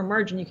 there's lots more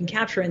margin you can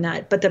capture in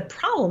that. But the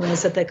problem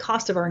is that the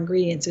cost of our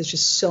ingredients is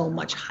just so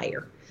much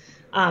higher,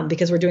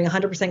 because we're doing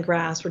 100%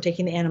 grass. We're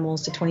taking the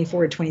animals to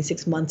 24 to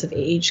 26 months of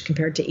age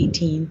compared to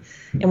 18.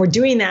 And we're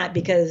doing that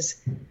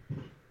because,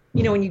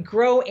 when you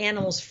grow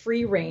animals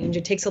free range,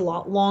 it takes a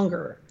lot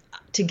longer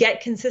to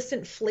get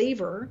consistent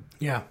flavor.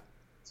 Yeah.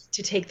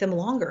 To take them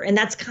longer. And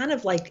that's kind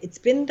of like, it's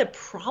been the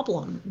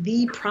problem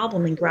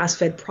in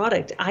grass-fed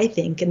product, I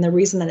think. And the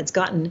reason that it's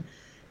gotten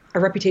a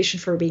reputation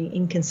for being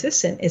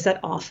inconsistent is that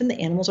often the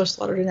animals are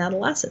slaughtered in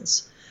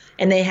adolescence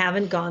and they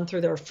haven't gone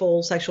through their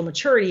full sexual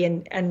maturity.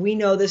 And we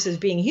know this as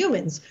being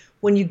humans.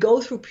 When you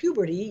go through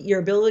puberty, your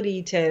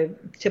ability to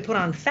put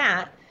on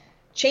fat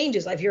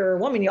changes. Like if you're a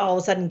woman, you all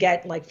of a sudden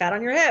get like fat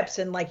on your hips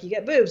and like you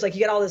get boobs, like you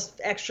get all this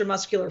extra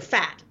muscular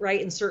fat,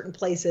 right? In certain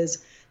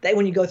places that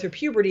when you go through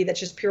puberty, that's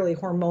just purely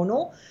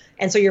hormonal.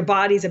 And so your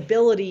body's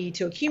ability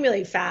to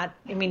accumulate fat,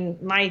 I mean,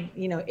 my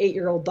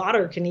 8-year-old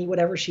daughter can eat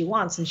whatever she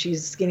wants and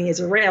she's skinny as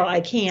a rail. I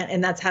can't.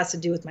 And that has to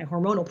do with my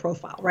hormonal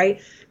profile,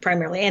 right?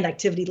 Primarily, and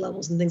activity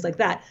levels and things like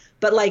that.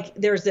 But like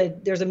there's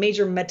a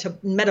major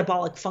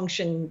metabolic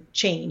function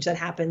change that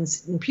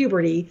happens in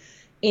puberty.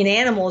 In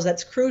animals,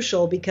 that's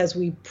crucial because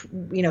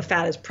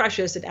fat is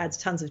precious. It adds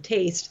tons of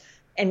taste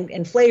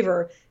and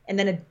flavor. And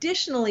then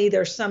additionally,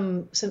 there's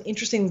some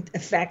interesting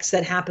effects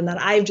that happen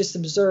that I've just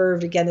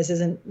observed. Again, this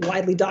isn't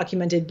widely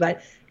documented,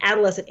 but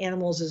adolescent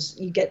animals is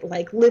you get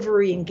like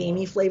livery and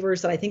gamey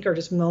flavors that I think are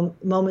just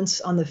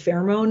moments on the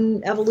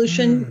pheromone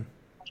evolution,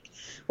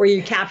 where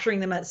you're capturing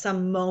them at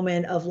some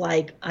moment of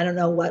like, I don't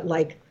know what,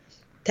 like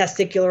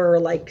testicular or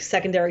like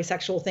secondary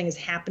sexual thing is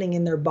happening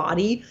in their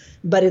body,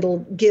 but it'll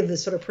give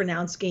this sort of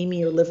pronounced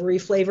gamey or livery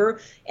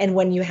flavor. And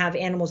when you have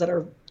animals that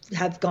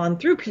have gone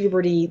through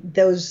puberty,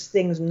 those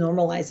things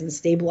normalize and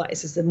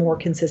stabilize as a more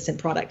consistent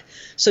product.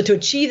 So to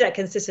achieve that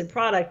consistent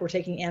product, we're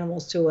taking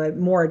animals to a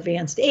more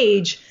advanced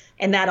age,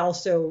 and that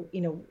also,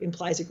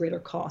 implies a greater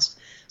cost.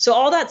 So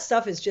all that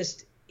stuff is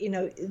just,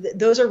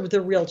 those are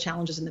the real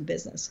challenges in the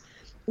business.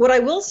 What I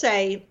will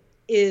say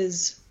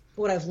is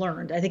what I've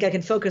learned. I think I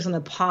can focus on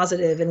the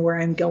positive and where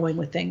I'm going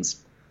with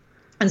things.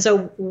 And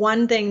so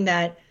one thing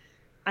that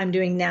I'm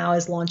doing now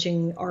is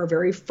launching our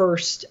very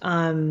first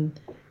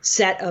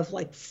set of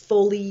like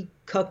fully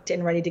cooked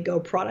and ready to go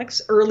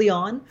products. Early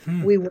on,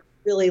 we were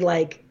really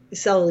like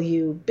sell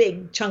you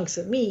big chunks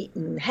of meat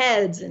and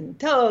heads and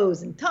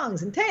toes and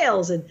tongues and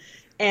tails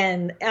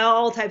and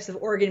all types of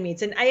organ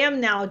meats. And I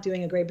am now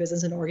doing a great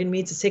business in organ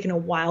meats. It's taken a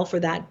while for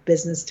that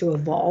business to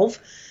evolve,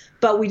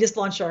 but we just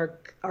launched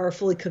our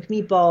fully cooked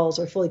meatballs,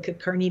 our fully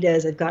cooked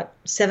carnitas. I've got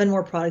 7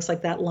 more products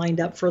like that lined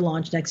up for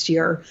launch next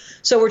year.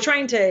 So we're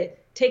trying to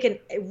take a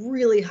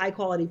really high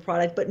quality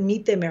product, but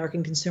meet the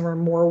American consumer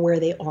more where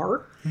they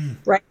are,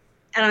 right?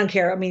 I don't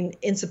care. I mean,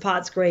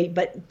 Instapot's great,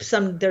 but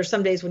there's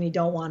some days when you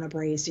don't want to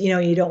braise,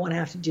 you don't want to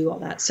have to do all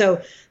that.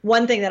 So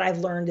one thing that I've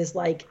learned is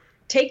like,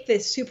 take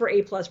this super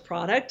A+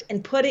 product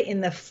and put it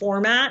in the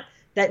format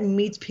that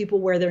meets people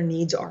where their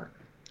needs are.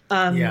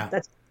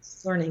 That's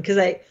learning. Cause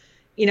I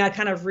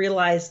kind of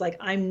realized like,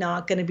 I'm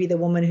not going to be the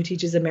woman who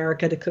teaches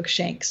America to cook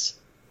shanks.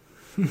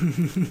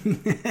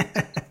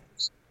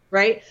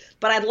 Right.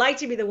 But I'd like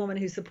to be the woman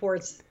who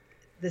supports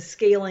the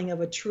scaling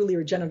of a truly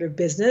regenerative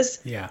business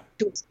to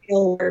a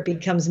scale where it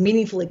becomes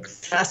meaningfully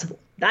accessible.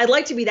 I'd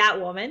like to be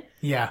that woman.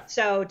 Yeah.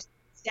 So to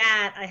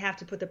that, I have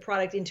to put the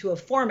product into a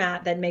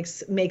format that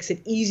makes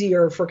it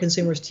easier for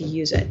consumers to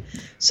use it.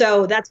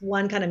 So that's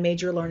one kind of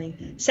major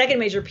learning. Second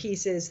major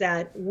piece is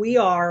that we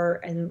are,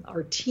 and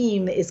our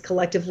team is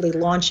collectively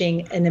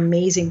launching an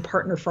amazing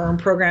partner farm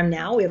program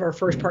now. We have our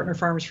first partner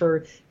farms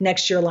for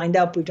next year lined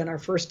up. We've done our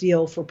first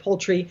deal for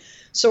poultry.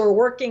 So we're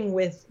working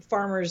with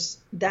farmers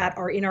that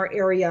are in our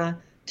area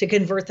to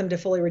convert them to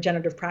fully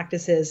regenerative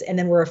practices. And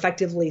then we're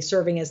effectively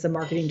serving as the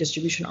marketing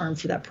distribution arm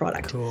for that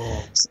product.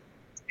 Cool. So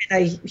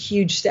a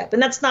huge step.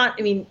 And that's not,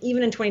 even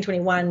in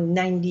 2021,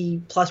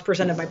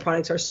 90+% of my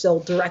products are still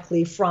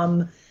directly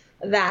from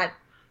that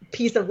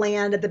piece of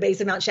land at the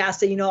base of Mount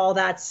Shasta. All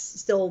that's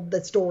still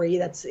the story.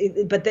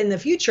 But then in the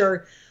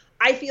future,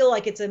 I feel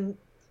like it's a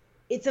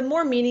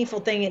more meaningful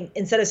thing. And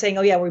instead of saying,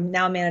 oh yeah, we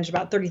now manage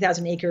about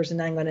 30,000 acres and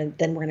then we're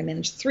going to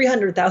manage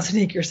 300,000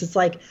 acres. It's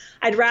like,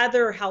 I'd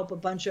rather help a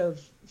bunch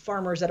of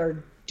farmers that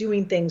are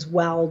doing things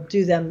well,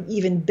 do them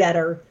even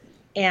better,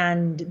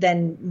 and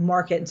then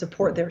market and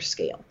support their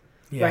scale,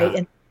 right?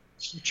 And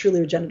truly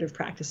regenerative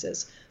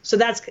practices. So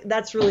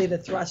that's really the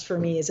thrust for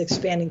me, is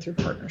expanding through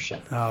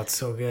partnership. Oh, it's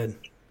so good.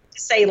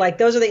 Say like,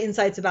 those are the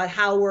insights about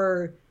how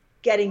we're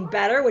getting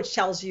better, which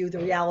tells you the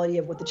reality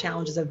of what the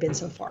challenges have been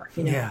so far.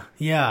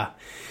 Yeah.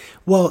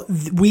 Well,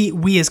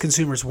 we as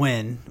consumers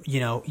win.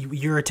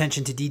 Your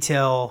attention to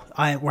detail.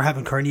 We're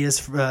having the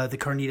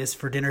carnitas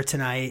for dinner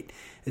tonight.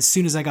 As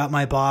soon as I got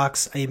my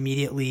box, I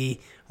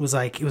immediately it was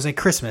like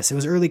Christmas. It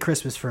was early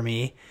Christmas for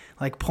me.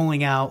 Like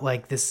pulling out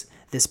like this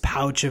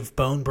pouch of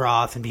bone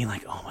broth and being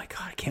like, oh my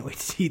God, I can't wait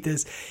to eat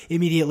this.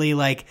 Immediately,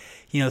 like,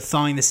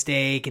 thawing the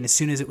steak, and as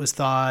soon as it was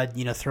thawed,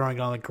 throwing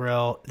it on the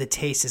grill. The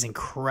taste is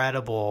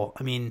incredible.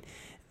 I mean,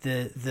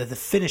 the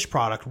finished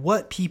product,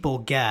 what people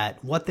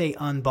get, what they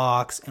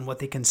unbox, and what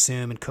they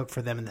consume and cook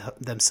for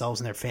themselves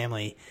and their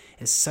family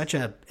is such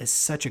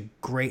a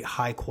great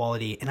high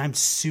quality. And I'm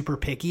super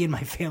picky, and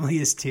my family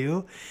is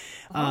too.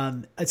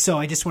 So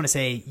I just want to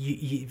say,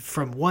 you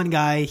from one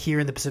guy here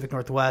in the Pacific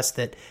Northwest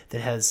that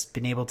has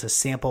been able to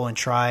sample and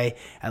try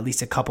at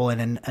least a couple,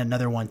 and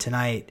another one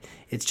tonight.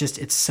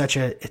 It's such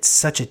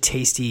a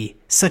tasty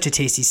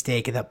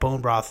steak, and that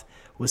bone broth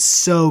was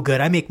so good.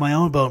 I make my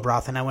own bone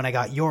broth, and when I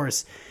got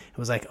yours, it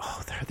was like,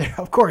 oh, they're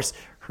of course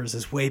hers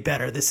is way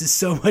better. This is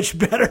so much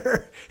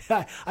better.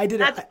 I did it.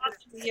 That's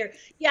awesome to hear.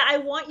 Yeah, I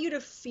want you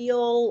to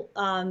feel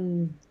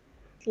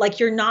like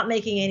you're not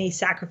making any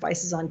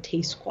sacrifices on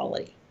taste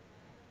quality.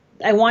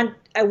 I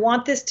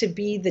want this to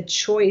be the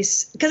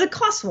choice, because it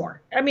costs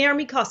more. I mean, our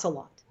meat costs a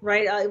lot,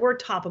 right? We're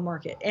top of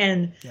market,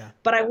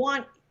 but I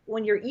want,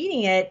 when you're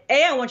eating it,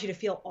 I want you to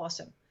feel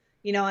awesome,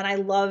 and I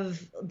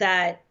love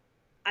that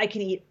I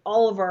can eat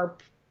all of our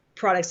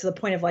products to the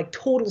point of like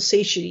total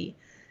satiety,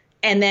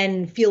 and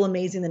then feel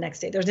amazing the next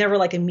day. There's never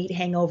like a meat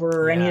hangover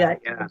or any of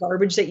that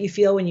garbage that you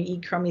feel when you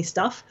eat crummy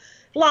stuff.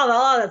 A lot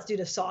of that's due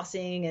to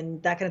saucing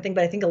and that kind of thing.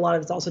 But I think a lot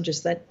of it's also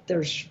just that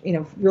there's,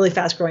 really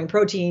fast growing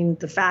protein.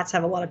 The fats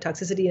have a lot of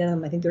toxicity in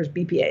them. I think there's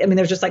BPA. I mean,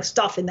 there's just like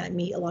stuff in that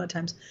meat a lot of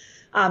times.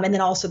 And then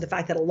also the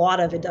fact that a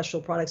lot of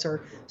industrial products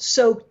are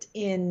soaked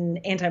in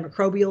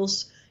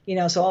antimicrobials.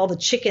 So all the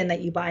chicken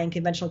that you buy in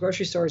conventional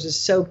grocery stores is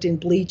soaked in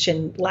bleach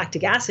and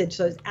lactic acid.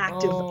 So it's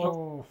active.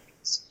 Oh.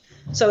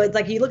 So it's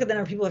like, you look at the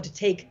number of people who have to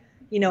take,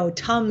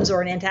 Tums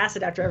or an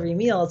antacid after every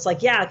meal. It's like,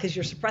 because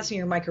you're suppressing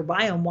your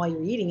microbiome while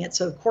you're eating it.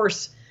 So of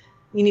course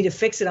you need to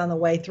fix it on the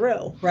way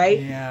through.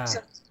 Right. Yeah. So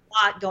there's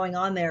a lot going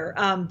on there.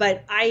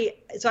 But I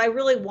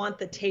really want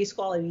the taste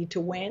quality to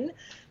win,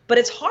 but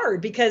it's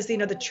hard because,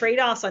 the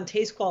trade-offs on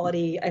taste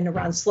quality and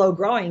around slow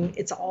growing,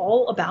 it's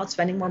all about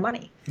spending more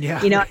money.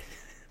 Yeah.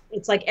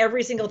 It's like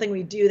every single thing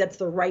we do that's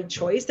the right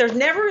choice. There's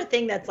never a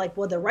thing that's like,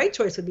 well, the right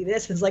choice would be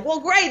this. It's like,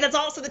 well, great, that's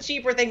also the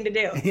cheaper thing to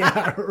do.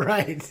 Yeah,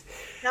 right.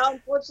 Now,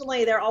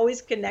 unfortunately, they're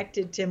always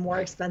connected to more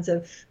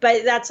expensive.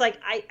 But that's like,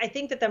 I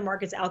think that the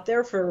market's out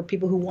there for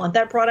people who want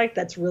that product.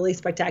 That's really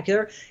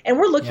spectacular. And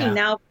we're looking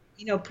now,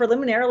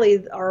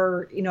 preliminarily,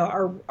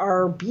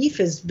 our beef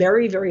is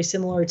very, very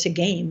similar to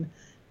game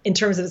in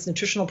terms of its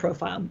nutritional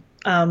profile.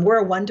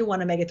 We're a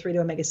 1-to-1 omega-3 to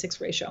omega-6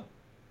 ratio.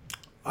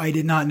 I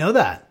did not know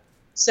that.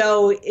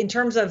 So in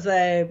terms of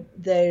the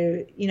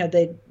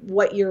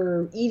what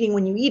you're eating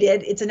when you eat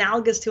it, it's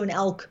analogous to an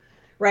elk,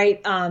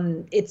 right?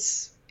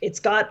 It's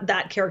got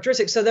that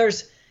characteristic. So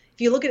if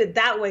you look at it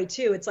that way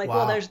too, it's like,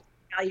 well, there's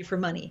value for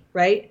money,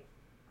 right?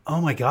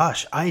 Oh my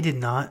gosh, I did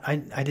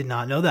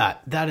not know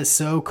that. That is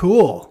so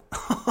cool.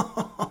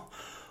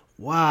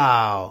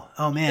 Wow.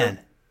 Oh man.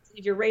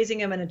 If you're raising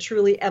them in a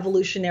truly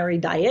evolutionary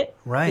diet,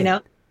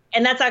 right?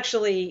 And that's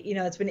actually,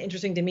 it's been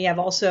interesting to me. I've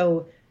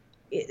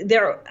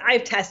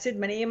tested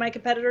many of my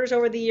competitors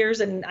over the years,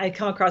 and I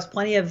come across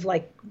plenty of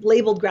like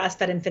labeled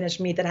grass-fed and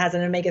finished meat that has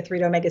an omega-3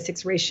 to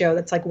omega-6 ratio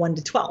that's like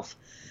 1-to-12.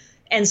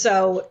 And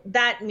so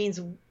that means,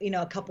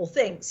 a couple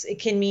things. It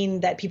can mean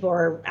that people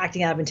are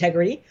acting out of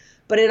integrity,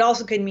 but it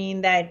also can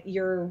mean that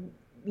you're,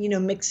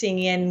 mixing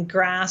in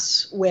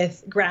grass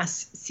with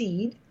grass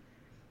seed,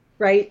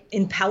 right,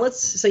 in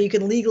pellets. So you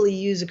can legally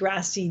use a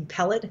grass seed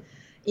pellet.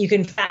 You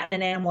can fatten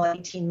an animal at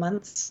 18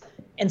 months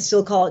and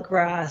still call it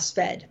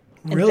grass-fed.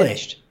 Really?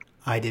 Finished.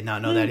 I did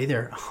not know that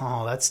either.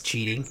 Oh, that's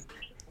cheating.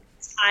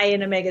 It's high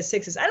in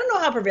omega-6s. I don't know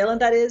how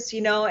prevalent that is,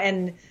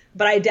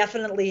 but I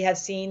definitely have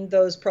seen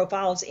those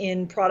profiles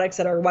in products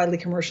that are widely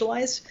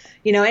commercialized,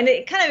 and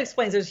it kind of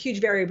explains there's huge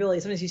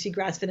variability. Sometimes you see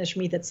grass finished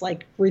meat that's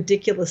like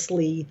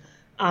ridiculously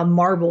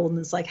marbled, and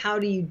it's like, how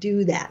do you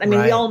do that? I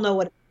mean, we all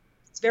know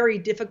it's very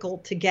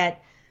difficult to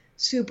get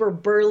super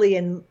burly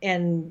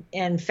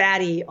and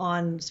fatty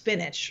on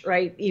spinach,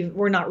 right?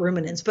 We're not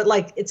ruminants, but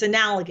like it's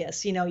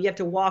analogous. You have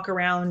to walk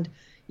around,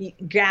 you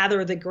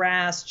gather the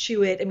grass,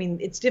 chew it. I mean,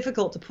 it's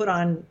difficult to put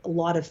on a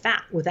lot of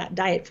fat with that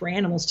diet for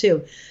animals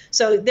too.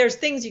 So there's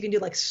things you can do,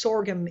 like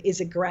sorghum is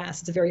a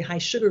grass. It's a very high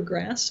sugar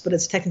grass, but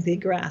it's technically a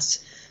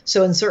grass.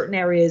 So in certain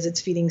areas,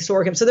 it's feeding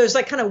sorghum. So there's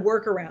like kind of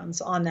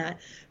workarounds on that.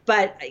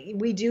 But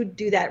we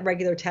do that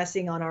regular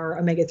testing on our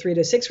omega-3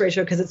 to 6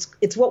 ratio because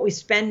it's what we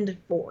spend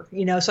for,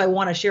 so I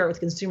want to share it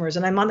with consumers.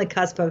 And I'm on the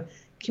cusp of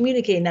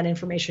communicating that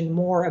information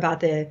more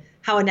about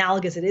how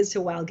analogous it is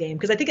to wild game,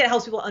 because I think it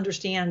helps people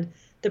understand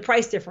the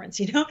price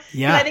difference,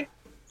 Yeah. I think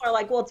people are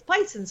like, well, it's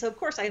bison, so of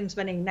course I'm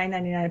spending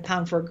 $9.99 a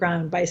pound for a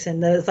ground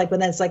bison. It's like when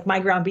that's like my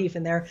ground beef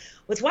in there.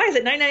 Why is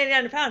it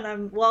 $9.99 a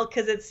pound? Well,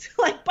 because it's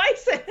like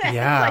bison.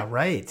 Yeah, like,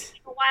 right.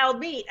 Wild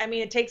meat. I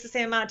mean, it takes the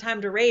same amount of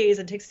time to raise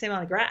and takes the same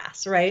amount of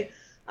grass, right?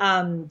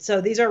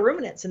 So these are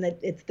ruminants, and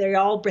they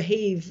all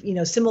behave,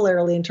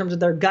 similarly in terms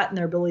of their gut and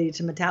their ability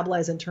to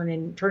metabolize and turn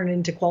it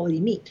into quality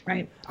meat,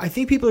 right? I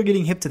think people are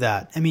getting hip to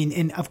that. I mean,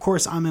 and of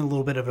course, I'm in a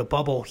little bit of a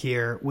bubble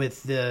here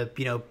with the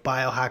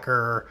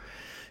biohacker,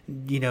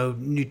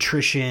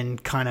 nutrition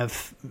kind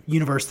of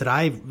universe that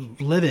I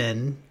live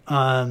in.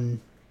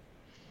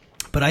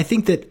 But I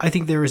think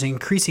there is an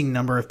increasing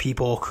number of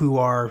people who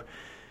are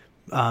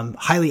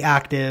highly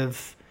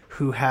active,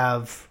 who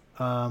are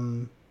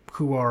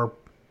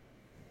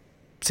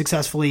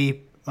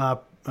successfully,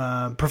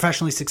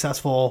 professionally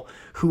successful,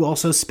 who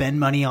also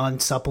spend money on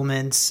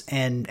supplements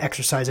and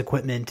exercise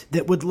equipment,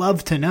 that would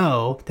love to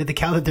know that the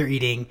cow that they're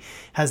eating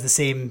has the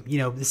same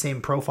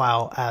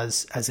profile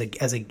as a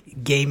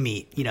game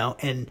meat,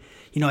 and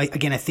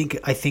again, I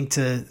think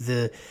to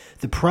the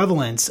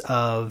prevalence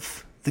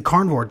of the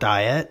carnivore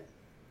diet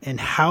and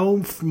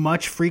how more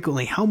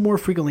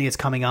frequently it's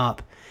coming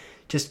up.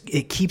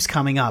 It keeps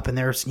coming up, and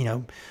there's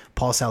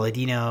Paul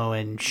Saladino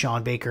and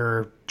Sean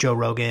Baker, Joe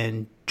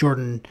Rogan,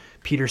 Jordan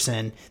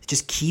Peterson. It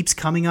just keeps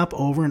coming up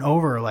over and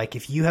over. Like,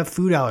 if you have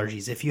food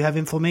allergies, if you have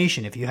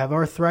inflammation, if you have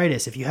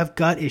arthritis, if you have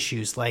gut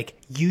issues, like,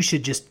 you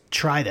should just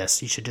try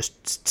this. You should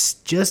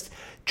just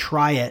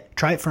try it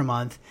for a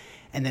month,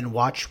 and then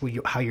watch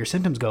how your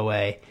symptoms go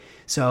away.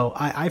 So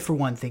I for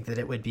one think that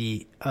it would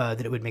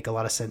make a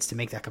lot of sense to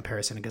make that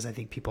comparison, because I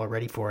think people are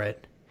ready for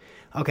it.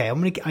 Okay,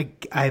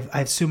 I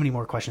have so many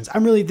more questions.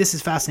 This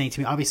is fascinating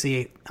to me.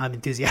 Obviously, I'm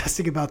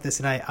enthusiastic about this,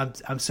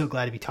 and I'm so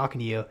glad to be talking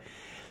to you.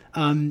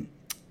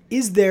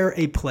 Is there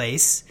a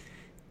place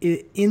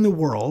in the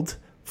world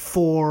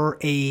for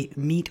a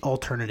meat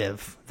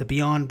alternative, the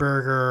Beyond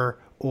Burger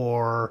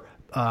or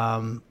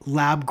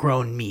lab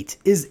grown meat?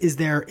 Is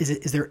there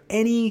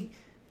any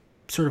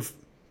sort of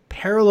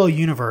parallel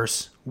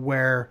universe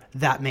where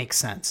that makes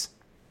sense?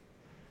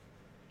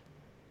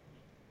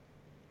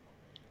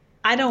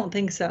 I don't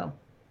think so.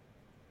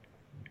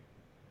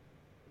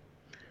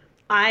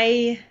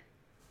 I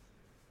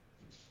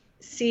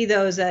see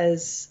those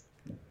as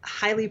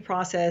highly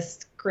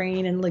processed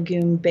grain and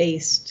legume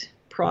based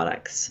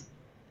products.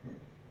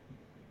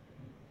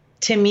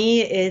 To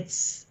me,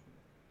 it's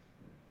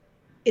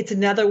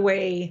another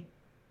way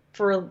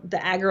for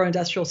the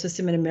agro-industrial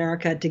system in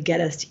America to get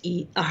us to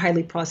eat a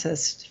highly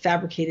processed,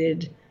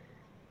 fabricated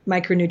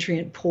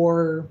micronutrient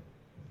poor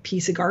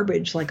piece of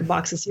garbage like a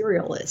box of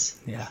cereal is.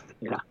 Yeah.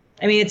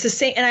 I mean, it's the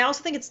same. And I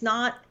also think it's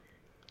not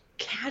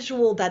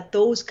casual that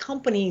those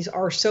companies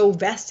are so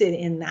vested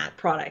in that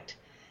product,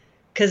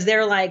 because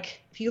they're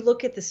like, if you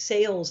look at the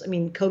sales, I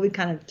mean, COVID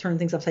kind of turned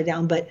things upside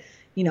down, but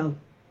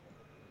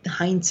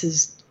Heinz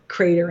is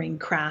cratering,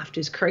 Kraft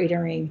is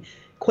cratering,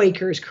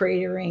 Quaker's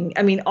cratering.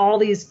 I mean, all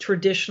these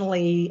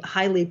traditionally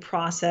highly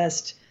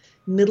processed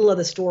middle of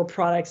the store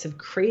products have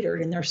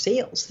cratered in their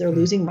sales. They're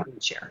losing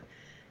market share.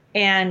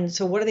 And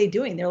so what are they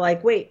doing? They're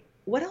like, wait,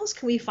 what else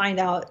can we find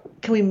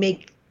out? Can we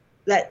make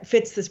that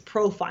fits this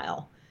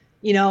profile,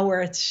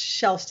 where it's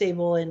shelf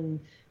stable and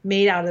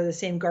made out of the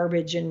same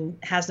garbage and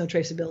has no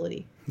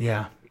traceability.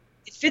 Yeah.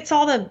 It fits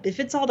all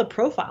the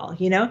profile,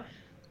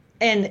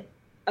 And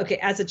okay,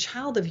 as a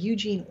child of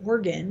Eugene,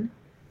 Oregon,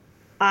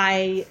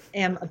 I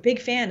am a big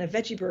fan of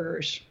veggie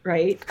burgers,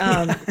 right?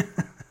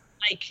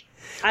 Like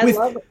I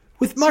love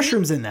with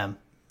mushrooms in them,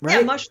 right?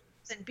 Yeah,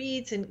 mushrooms and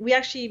beets, and we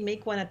actually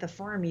make one at the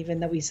farm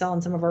even that we sell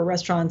in some of our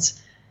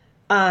restaurants.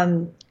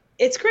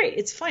 It's great.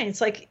 It's fine. It's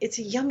like, it's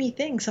a yummy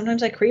thing.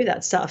 Sometimes I crave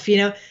that stuff,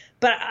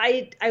 but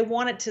I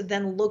want it to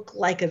then look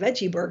like a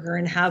veggie burger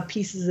and have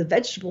pieces of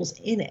vegetables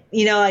in it.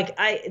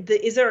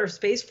 Is there a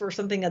space for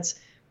something that's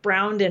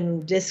browned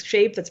and disc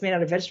shaped that's made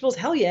out of vegetables?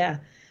 Hell yeah.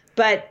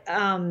 But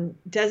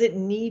does it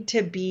need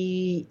to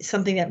be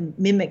something that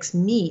mimics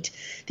meat?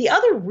 The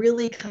other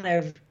really kind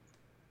of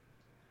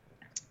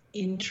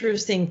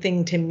interesting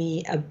thing to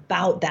me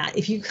about that,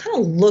 if you kind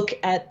of look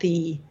at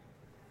the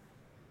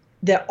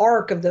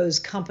arc of those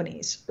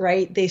companies,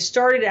 right? They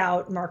started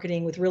out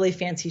marketing with really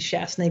fancy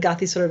chefs, and they got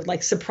these sort of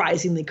like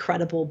surprisingly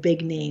credible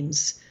big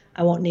names.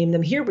 I won't name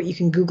them here, but you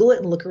can Google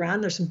it and look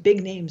around. There's some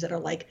big names that are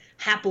like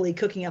happily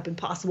cooking up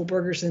Impossible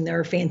Burgers in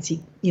their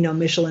fancy,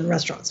 Michelin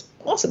restaurants.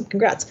 Awesome.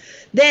 Congrats.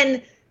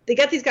 Then they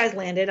got these guys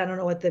landed. I don't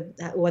know what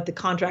the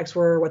contracts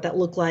were, or what that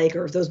looked like,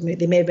 or if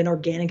they may have been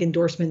organic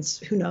endorsements,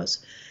 who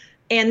knows.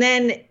 And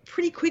then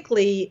pretty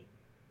quickly,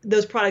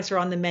 those products are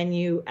on the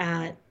menu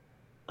at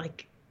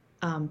like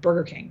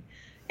Burger King.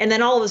 And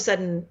then all of a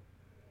sudden,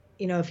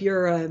 if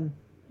you're a,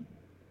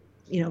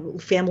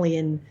 family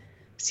in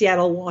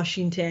Seattle,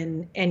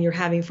 Washington, and you're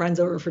having friends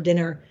over for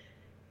dinner,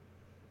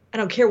 I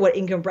don't care what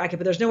income bracket,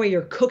 but there's no way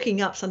you're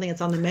cooking up something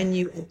that's on the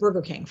menu at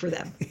Burger King for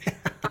them.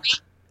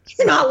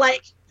 It's not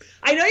like,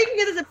 I know you can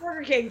get this at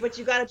Burger King, but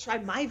you got to try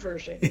my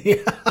version.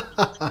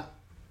 Yeah.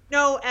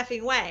 No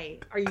effing way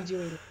are you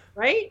doing that,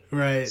 right?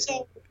 Right.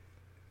 So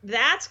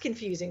that's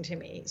confusing to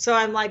me. So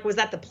I'm like, was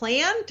that the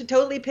plan to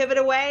totally pivot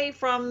away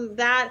from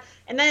that?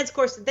 And then, of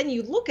course, then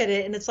you look at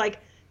it and it's like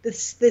the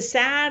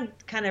sad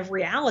kind of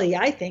reality,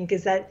 I think,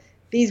 is that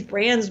these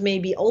brands may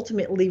be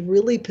ultimately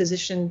really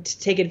positioned to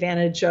take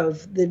advantage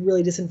of the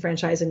really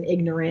disenfranchised and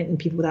ignorant and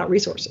people without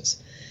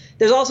resources.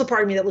 There's also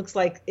part of me that looks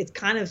like it's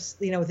kind of,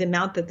 the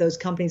amount that those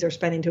companies are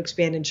spending to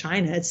expand in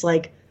China, it's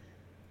like,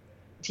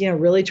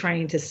 really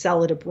trying to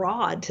sell it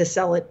abroad, to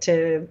sell it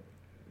to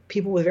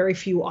people with very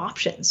few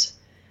options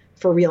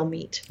for real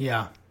meat.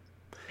 Yeah.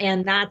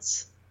 And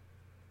that's,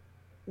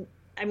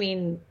 I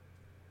mean,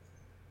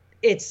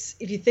 it's,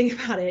 if you think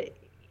about it,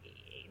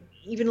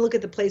 even look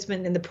at the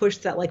placement and the push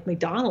that like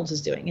McDonald's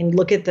is doing, and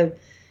look at the,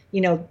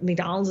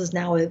 McDonald's is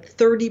now at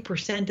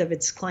 30% of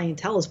its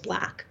clientele is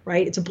Black,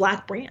 right? It's a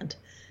Black brand.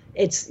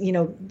 It's,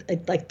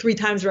 like 3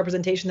 times the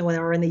representation than when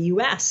they were in the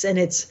US. And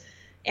it's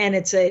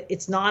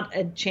not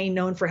a chain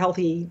known for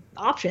healthy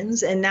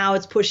options. And now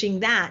it's pushing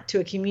that to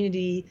a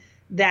community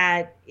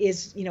that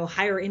is,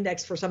 higher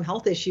index for some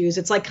health issues.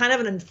 It's like kind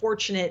of an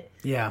unfortunate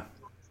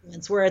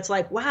where it's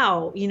like,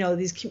 wow,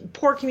 these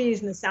poor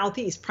communities in the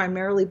Southeast,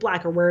 primarily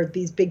Black, are where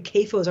these big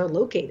CAFOs are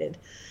located,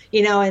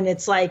 and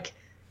it's like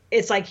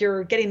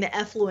you're getting the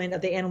effluent of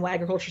the animal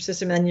agriculture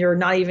system and you're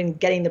not even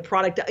getting the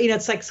product,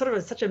 it's like sort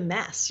of such a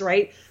mess,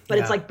 right? But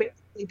it's like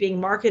basically being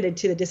marketed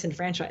to the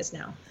disenfranchised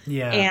now.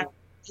 Yeah. And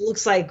it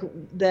looks like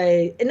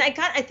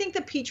I think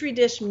the Petri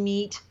dish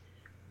meat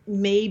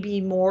may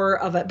be more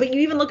of a, but you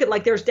even look at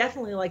like, there's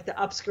definitely like the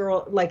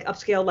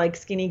upscale, like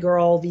skinny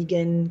girl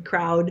vegan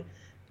crowd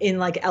in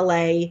like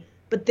LA,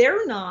 but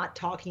they're not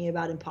talking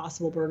about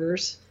Impossible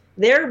Burgers.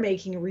 They're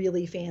making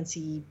really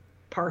fancy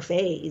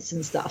parfaits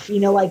and stuff,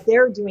 like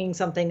they're doing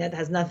something that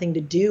has nothing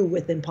to do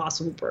with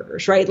Impossible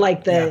Burgers, right?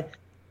 Like the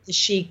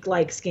chic,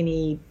 like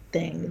skinny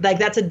thing, like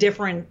that's a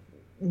different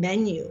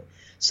menu.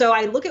 So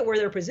I look at where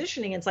they're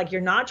positioning. It's like,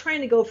 you're not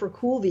trying to go for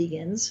cool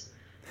vegans.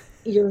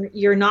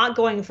 You're not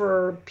going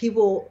for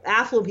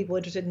affluent people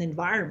interested in the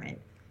environment.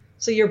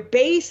 So you're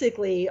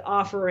basically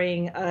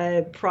offering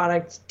a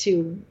product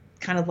to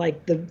kind of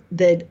like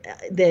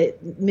the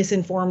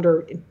misinformed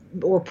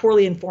or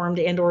poorly informed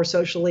and or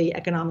socially,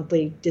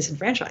 economically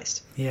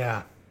disenfranchised.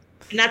 Yeah.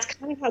 And that's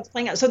kind of how it's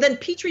playing out. So then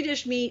Petri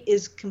dish meat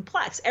is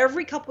complex.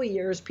 Every couple of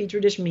years, Petri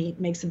dish meat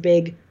makes a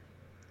big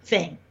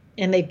thing.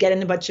 And they get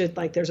in a bunch of,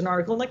 like, there's an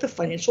article in like the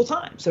Financial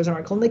Times, there's an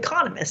article in The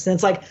Economist, and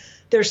it's like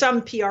there's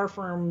some PR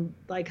firm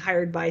like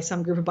hired by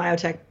some group of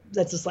biotech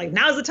that's just like,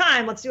 now's the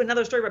time, let's do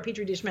another story about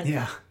Petri dish meat.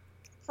 Yeah.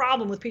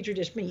 Problem with Petri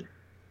dish meat,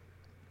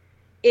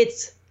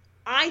 it's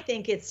I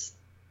think it's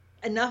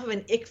enough of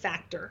an ick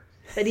factor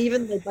that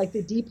even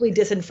the deeply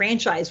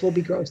disenfranchised will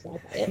be grossed out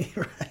by it.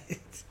 Right.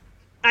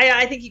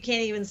 I think you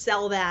can't even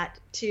sell that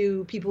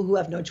to people who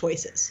have no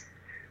choices,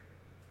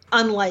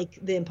 unlike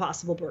the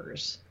Impossible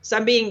Burgers. So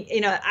I'm being,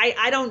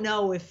 I don't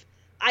know if,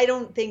 I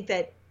don't think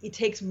that it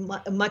takes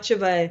much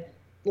of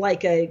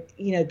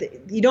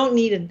you don't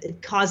need a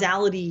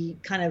causality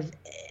kind of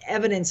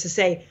evidence to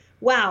say,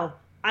 wow,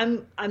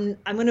 I'm going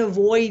to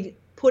avoid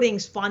putting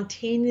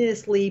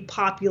spontaneously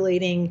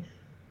populating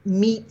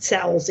meat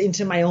cells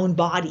into my own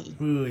body.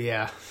 Ooh,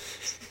 yeah.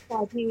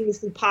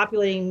 Spontaneously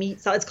populating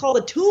meat cells. It's called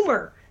a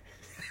tumor.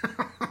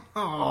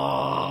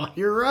 Oh,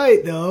 you're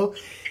right, though.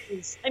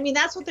 I mean,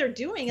 that's what they're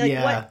doing.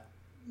 What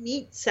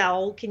meat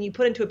cell can you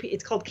put into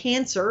it's called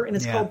cancer, and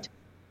it's called.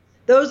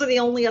 Those are the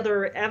only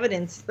other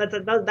evidence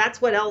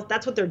that's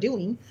what they're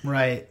doing.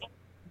 Right.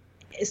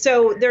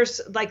 So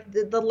there's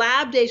the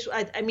lab days.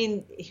 I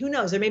mean, who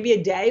knows? There may be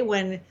a day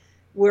when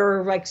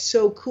we're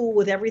so cool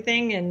with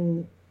everything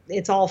and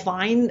it's all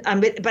fine.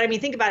 But I mean,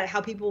 think about it,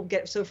 how people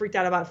get so freaked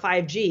out about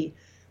 5G.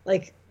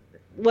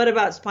 What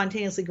about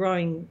spontaneously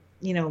growing,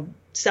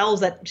 cells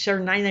that share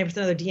 99% of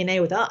their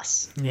DNA with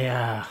us?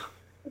 Yeah.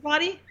 The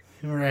body?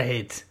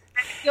 Right.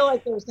 I feel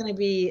like there's going to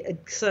be,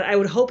 I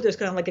would hope there's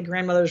going to be a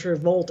grandmother's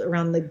revolt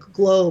around the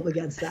globe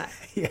against that.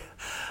 Yeah.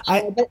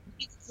 But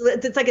it's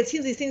it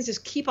seems these things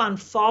just keep on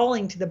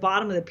falling to the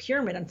bottom of the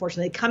pyramid,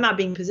 unfortunately. They come out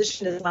being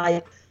positioned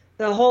as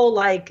the whole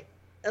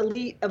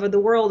elite of the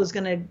world is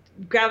going to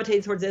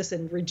gravitate towards this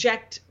and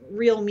reject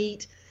real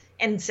meat.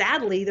 And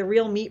sadly, the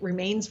real meat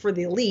remains for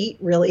the elite,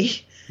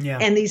 really. Yeah.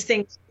 And these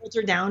things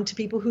filter down to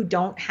people who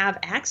don't have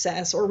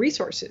access or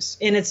resources.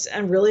 And it's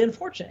really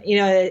unfortunate.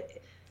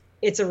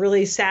 It's a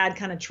really sad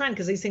kind of trend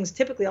because these things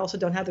typically also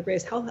don't have the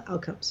greatest health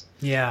outcomes.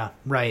 Yeah,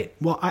 right.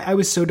 Well, I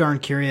was so darn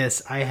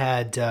curious. I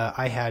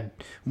had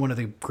one of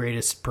the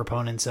greatest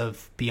proponents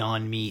of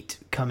Beyond Meat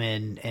come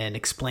in and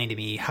explain to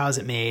me, how's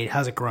it made?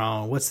 How's it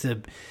grown? What's the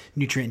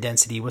nutrient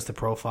density? What's the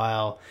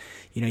profile?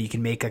 You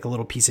can make a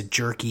little piece of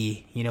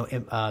jerky,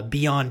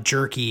 Beyond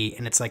Jerky,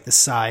 and it's the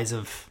size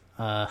of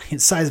a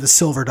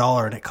silver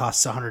dollar, and it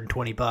costs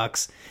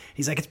 $120.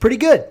 He's like, it's pretty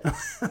good.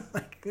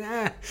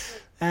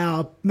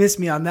 Miss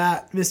me on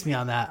that.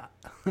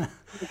 Yeah.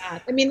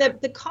 I mean,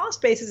 the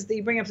cost basis that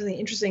you bring up something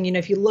interesting.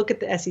 If you look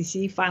at the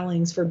SEC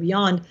filings for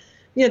Beyond,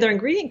 their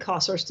ingredient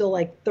costs are still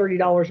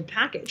 $30 a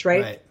package,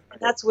 right? Right.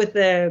 That's with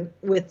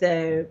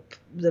the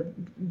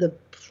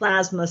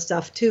plasma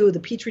stuff too.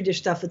 The petri dish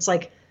stuff, it's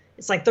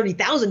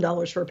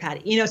 $30,000 for a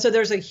patty. So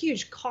there's a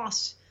huge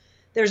cost.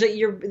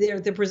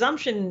 The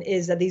presumption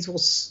is that these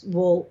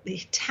will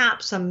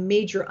tap some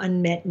major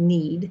unmet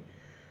need,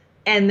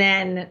 and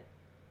then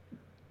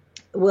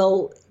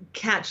will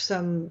catch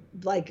some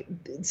huge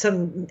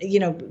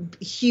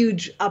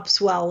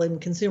upswell in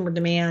consumer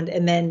demand,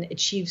 and then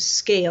achieve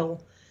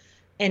scale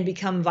and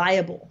become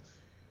viable.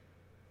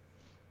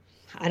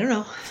 I don't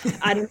know.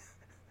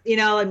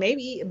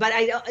 Maybe, but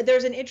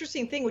there's an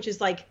interesting thing, which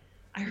is I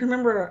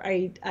remember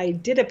I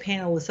did a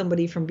panel with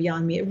somebody from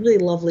Beyond Meat, a really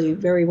lovely,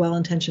 very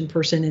well-intentioned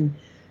person,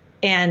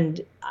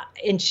 and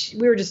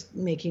we were just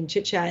making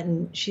chit chat,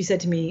 and she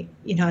said to me,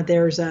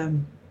 there's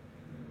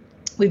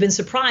we've been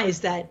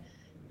surprised that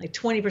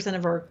 20%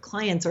 of our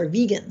clients are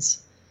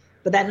vegans,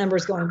 but that number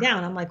is going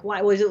down. I'm like,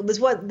 why?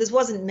 This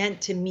wasn't meant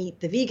to meet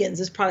the vegans.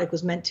 This product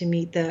was meant to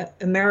meet the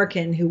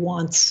American who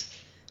wants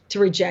to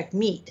reject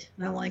meat.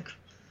 And I'm like,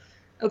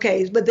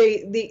 okay, but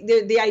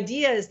the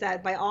idea is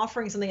that by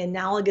offering something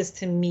analogous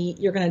to meat,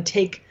 you're going to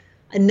take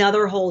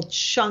another whole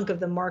chunk of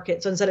the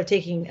market. So instead of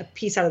taking a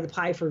piece out of the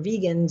pie for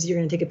vegans, you're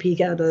going to take a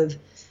piece out of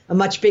a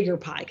much bigger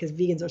pie, because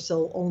vegans are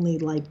still only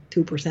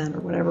 2%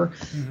 or whatever.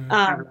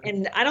 Mm-hmm.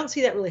 And I don't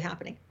see that really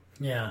happening.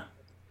 Yeah.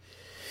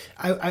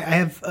 I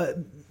have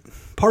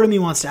part of me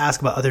wants to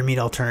ask about other meat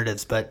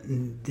alternatives, but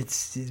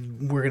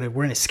we're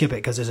gonna skip it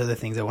because there's other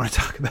things I want to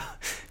talk about.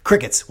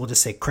 Crickets. We'll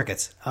just say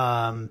crickets.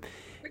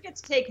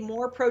 Crickets take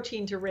more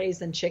protein to raise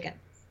than chicken.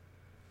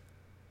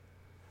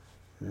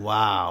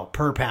 Wow.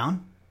 Per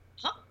pound?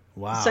 Huh?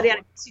 Wow. Study out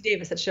of UC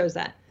Davis that shows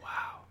that.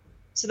 Wow.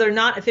 So they're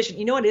not efficient.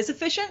 You know what is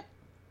efficient?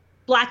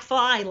 Black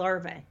fly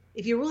larvae.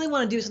 If you really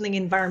want to do something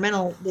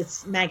environmental,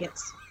 it's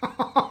maggots.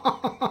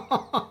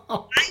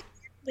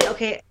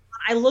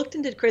 I looked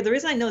into crickets. The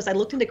reason I know is I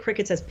looked into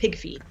crickets as pig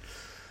feed.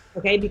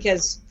 Okay,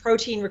 because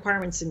protein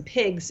requirements in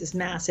pigs is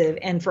massive,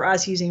 and for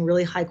us using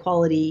really high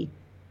quality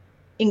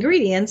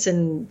ingredients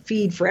and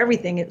feed for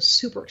everything, it's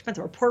super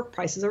expensive. Our pork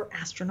prices are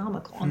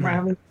astronomical. I'm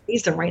having to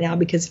raise them right now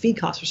because feed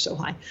costs are so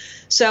high.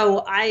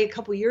 So a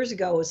couple years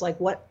ago was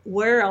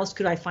where else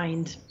could I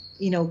find,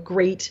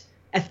 great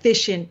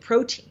efficient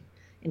protein?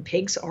 And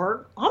pigs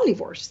are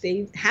omnivores.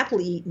 They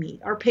happily eat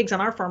meat. Our pigs on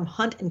our farm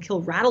hunt and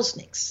kill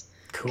rattlesnakes.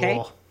 Cool.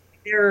 Okay?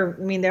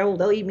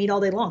 They'll eat meat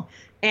all day long.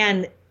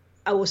 And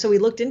so we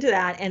looked into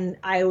that, and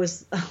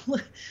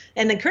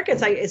and then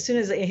crickets, as soon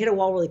as I hit a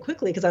wall really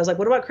quickly, because I was like,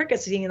 what about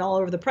crickets? Seeing it all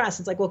over the press.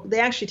 It's they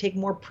actually take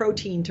more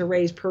protein to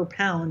raise per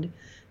pound.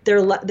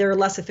 They're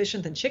less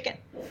efficient than chicken.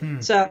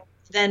 So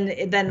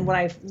Then what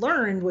I've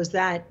learned was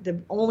that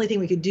the only thing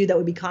we could do that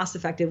would be cost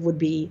effective would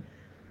be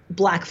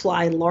black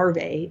fly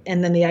larvae.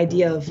 And then the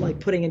idea of like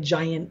putting a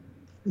giant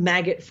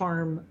maggot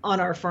farm on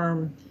our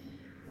farm,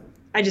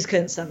 I just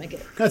couldn't stomach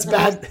it. That's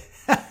bad.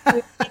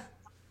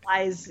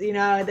 Flies,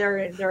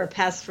 they're a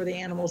pest for the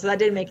animals. So that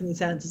didn't make any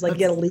sense. It's like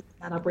get a leak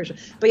in that operation.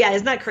 But yeah,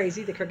 isn't that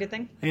crazy, the cricket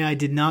thing? Yeah, I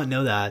did not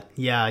know that.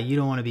 Yeah, you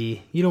don't want to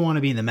be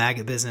in the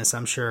maggot business,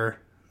 I'm sure.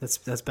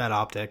 That's bad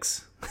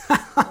optics.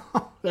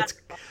 That's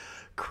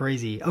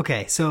crazy.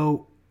 Okay,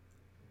 so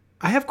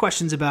I have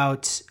questions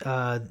about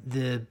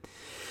the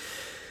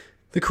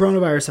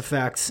coronavirus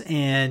effects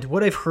and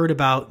what I've heard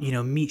about,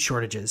 meat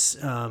shortages,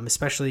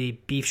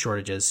 especially beef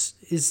shortages.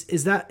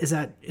 Is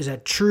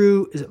that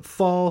true? Is it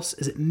false?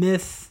 Is it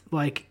myth?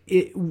 I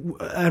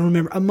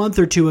remember a month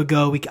or two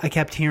ago, I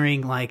kept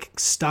hearing like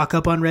stock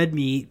up on red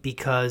meat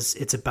because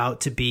it's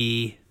about to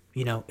be,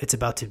 you're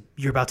about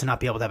to not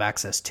be able to have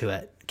access to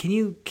it. Can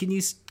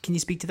you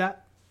speak to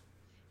that?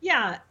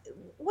 Yeah.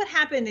 What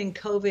happened in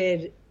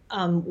COVID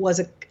was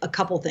a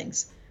couple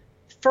things.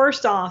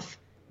 First off,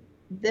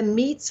 the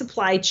meat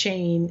supply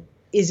chain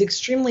is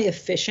extremely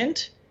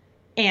efficient,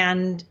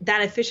 and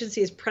that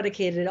efficiency is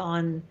predicated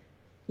on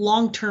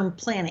long-term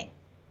planning.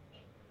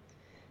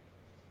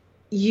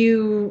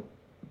 You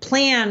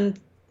plan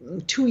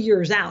 2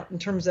 years out in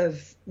terms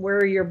of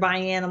where you're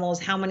buying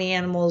animals, how many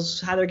animals,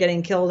 how they're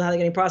getting killed, how they're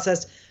getting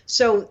processed.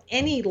 So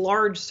any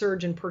large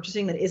surge in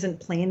purchasing that isn't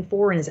planned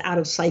for and is out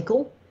of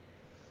cycle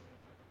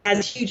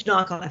has huge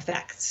knock-on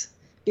effects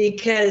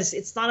because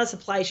it's not a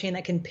supply chain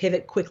that can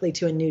pivot quickly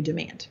to a new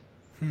demand.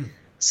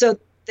 So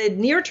the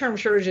near-term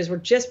shortages were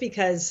just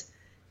because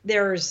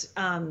there's,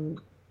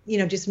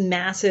 just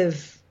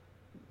massive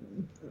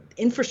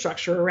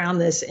infrastructure around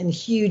this and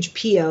huge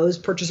POs,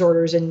 purchase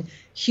orders, and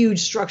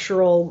huge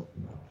structural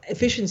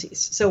efficiencies.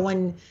 So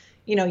when,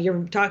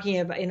 you're talking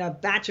about in a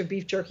batch of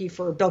beef jerky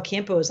for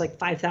Belcampo is like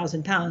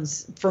 5,000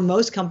 pounds. For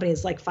most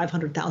companies, like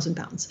 500,000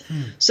 pounds.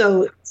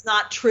 So it's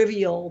not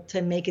trivial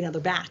to make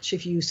another batch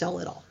if you sell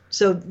it all.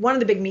 So one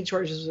of the big meat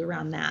shortages was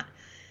around that.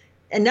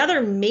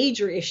 Another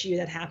major issue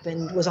that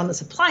happened was on the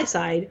supply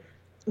side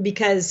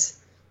because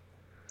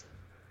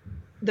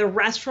the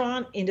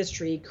restaurant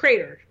industry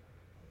cratered.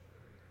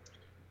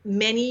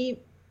 Many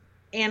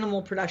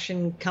animal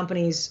production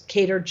companies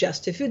cater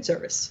just to food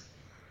service.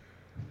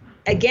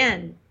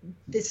 Again,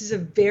 this is a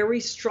very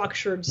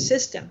structured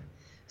system.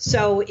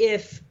 So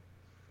if,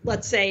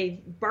 let's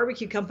say,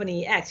 barbecue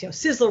company X,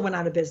 Sizzler went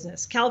out of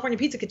business, California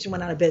Pizza Kitchen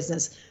went out of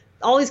business,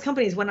 all these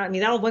companies went out,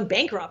 they all went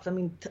bankrupt.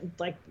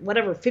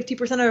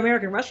 50% of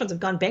American restaurants have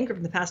gone bankrupt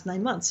in the past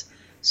 9 months.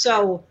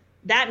 So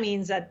that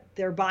means that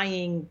they're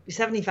buying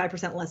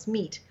 75% less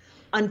meat.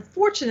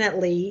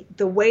 Unfortunately,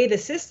 the way the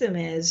system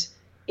is,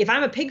 if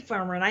I'm a pig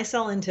farmer and I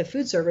sell into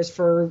food service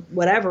for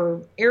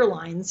whatever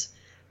airlines,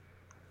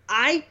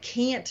 I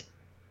can't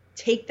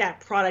take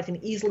that product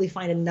and easily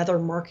find another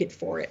market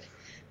for it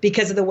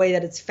because of the way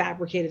that it's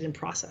fabricated and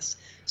processed.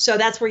 So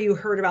that's where you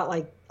heard about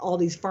like all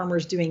these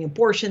farmers doing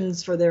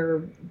abortions for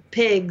their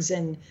pigs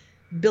and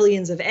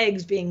billions of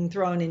eggs being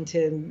thrown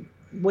into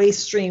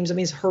waste streams. I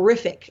mean, it's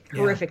horrific.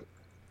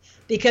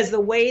 Because the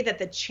way that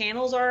the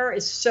channels are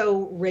is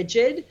so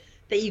rigid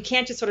that you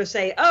can't just sort of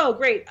say, oh,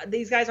 great,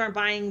 these guys aren't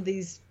buying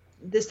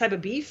this type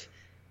of beef.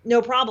 No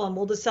problem.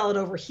 We'll just sell it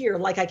over here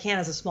like I can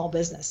as a small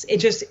business.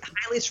 It's just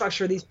highly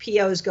structured. These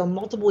POs go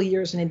multiple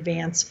years in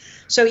advance.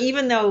 So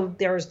even though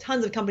there's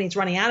tons of companies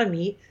running out of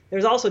meat,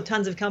 there's also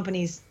tons of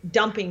companies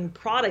dumping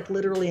product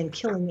literally and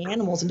killing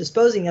animals and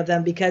disposing of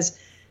them because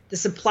the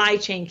supply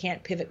chain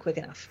can't pivot quick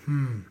enough.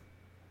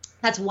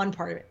 That's one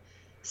part of it.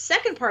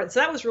 Second part, so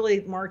that was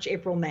really March,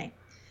 April, May.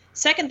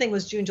 Second thing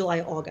was June,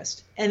 July,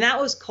 August. And that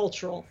was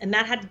cultural. And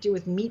that had to do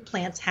with meat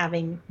plants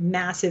having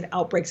massive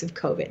outbreaks of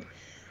COVID.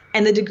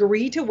 And the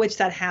degree to which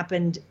that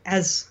happened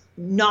has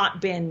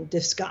not been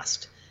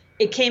discussed.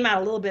 It came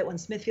out a little bit when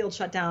Smithfield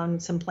shut down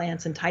some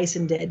plants and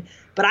Tyson did,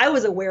 but I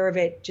was aware of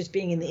it just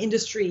being in the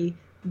industry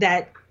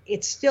that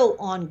it's still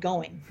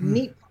ongoing.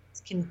 Meat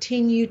plants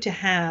continue to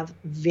have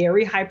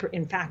very high,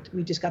 in fact,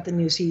 we just got the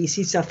new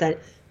CDC stuff that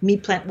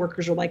meat plant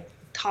workers are like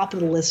top of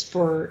the list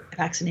for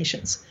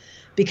vaccinations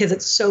because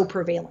it's so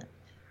prevalent.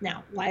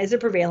 Now, why is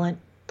it prevalent?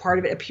 Part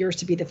of it appears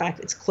to be the fact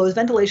it's closed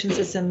ventilation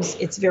systems.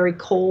 It's very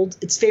cold.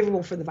 It's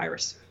favorable for the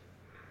virus.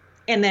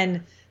 And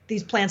then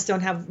these plants don't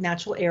have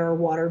natural air or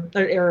water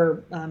or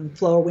air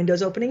flow or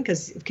windows opening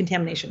because of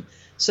contamination.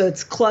 So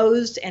it's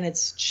closed and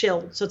it's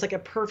chilled. So it's like a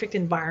perfect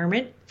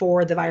environment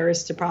for the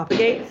virus to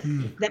propagate.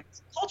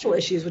 That's cultural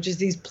issues, which is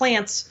these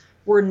plants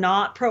were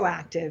not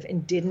proactive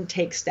and didn't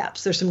take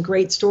steps. There's some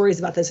great stories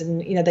about this,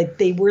 and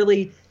they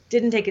really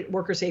didn't take it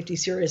worker safety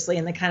seriously,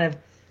 and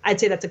I'd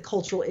say that's a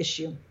cultural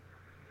issue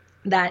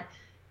that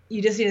you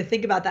just need to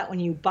think about that when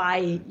you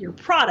buy your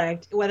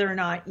product, whether or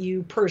not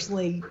you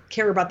personally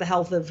care about the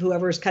health of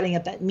whoever's cutting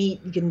up that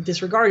meat. You can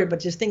disregard it, but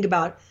just think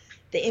about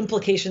the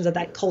implications of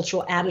that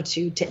cultural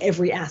attitude to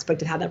every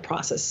aspect of how that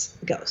process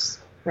goes,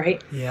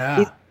 right?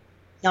 Yeah.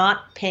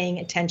 Not paying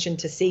attention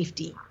to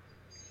safety.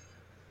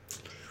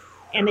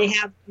 And they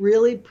have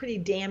really pretty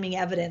damning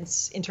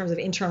evidence in terms of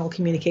internal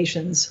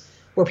communications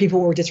where people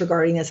were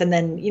disregarding this. And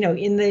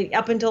then,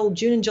 up until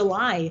June and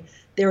July,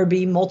 there would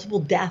be multiple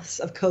deaths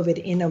of COVID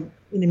in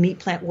a meat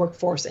plant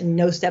workforce, and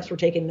no steps were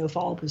taken, no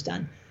follow-up was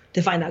done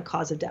to find out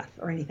cause of death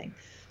or anything.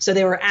 So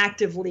they were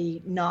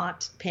actively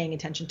not paying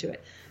attention to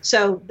it.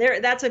 So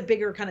that's a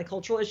bigger kind of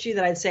cultural issue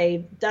that I'd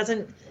say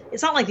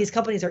it's not like these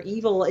companies are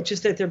evil. It's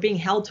just that they're being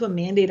held to a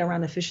mandate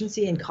around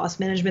efficiency and cost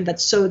management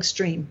that's so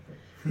extreme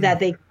that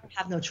they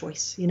have no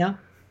choice,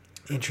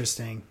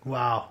 Interesting.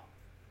 Wow.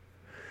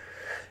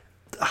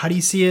 How do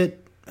you see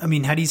it? I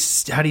mean, how do you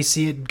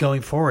see it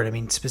going forward? I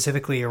mean,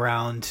 specifically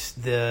around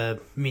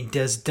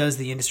does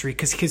the industry,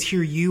 because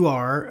here you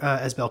are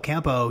as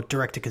Belcampo,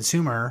 direct to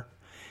consumer,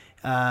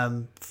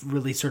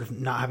 really sort of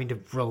not having to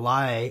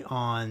rely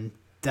on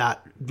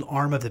that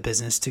arm of the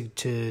business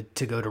to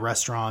go to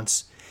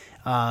restaurants.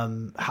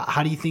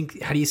 How do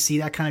you see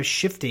that kind of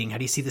shifting? How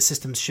do you see the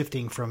systems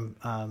shifting from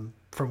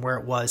where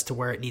it was to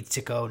where it needs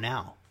to go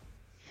now?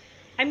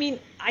 I mean,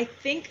 I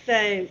think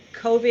the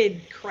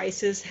COVID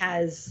crisis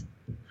has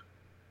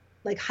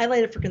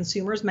highlighted for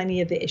consumers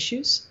many of the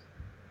issues,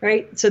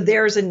 right? So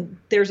there's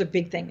a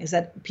big thing is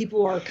that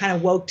people are kind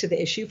of woke to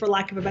the issue, for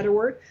lack of a better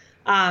word,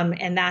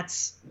 and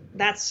that's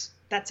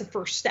a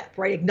first step,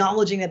 right?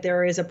 Acknowledging that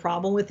there is a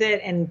problem with it,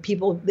 and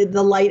people,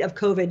 the light of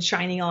COVID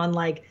shining on,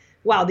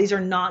 wow, these are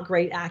not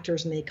great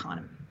actors in the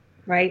economy,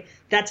 right?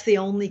 That's the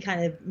only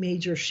kind of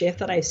major shift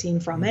that I've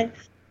seen from it.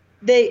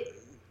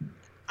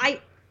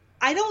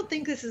 I don't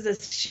think this is a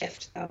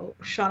shift, though,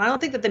 Sean. I don't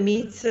think that the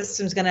meat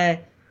system is going to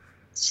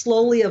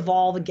slowly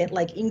evolve and get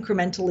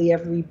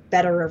incrementally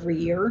better every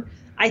year.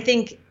 I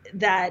think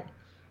that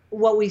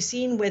what we've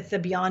seen with the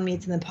Beyond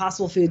Meats and the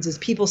Impossible Foods is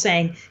people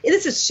saying,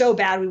 this is so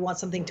bad, we want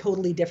something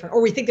totally different,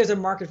 or we think there's a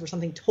market for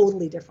something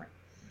totally different,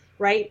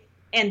 right?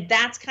 And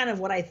that's kind of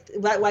what I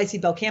see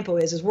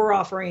Belcampo is we're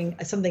offering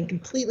something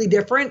completely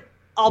different,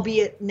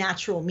 albeit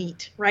natural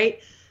meat,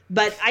 right?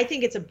 But I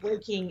think it's a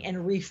breaking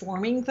and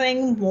reforming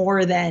thing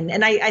more than,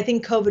 and I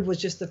think COVID was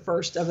just the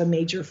first of a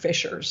major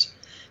fissures.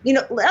 The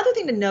other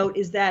thing to note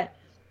is that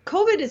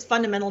COVID is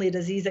fundamentally a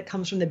disease that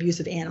comes from the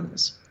abuse of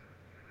animals,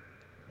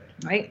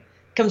 right?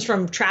 It comes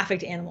from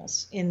trafficked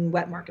animals in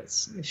wet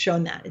markets. We've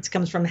shown that. It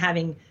comes from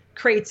having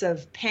crates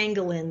of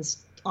pangolins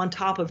on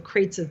top of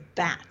crates of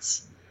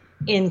bats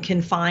in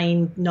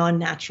confined,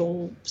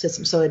 non-natural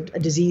systems, so a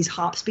disease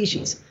hop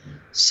species.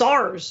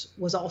 SARS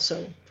was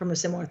also from a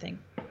similar thing.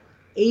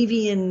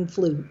 Avian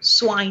flu,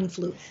 swine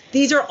flu.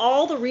 These are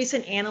all the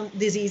recent animal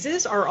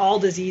diseases,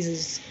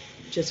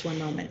 just one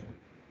moment.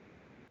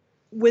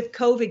 With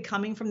COVID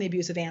coming from the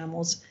abuse of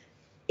animals,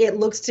 it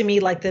looks to me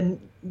like the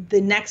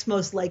next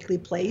most likely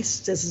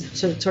place to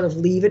sort of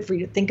leave it for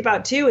you to think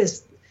about too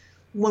is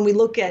when we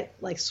look at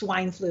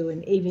swine flu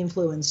and avian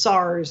flu and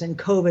SARS and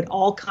COVID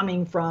all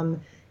coming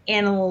from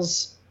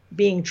animals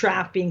being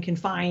trapped, being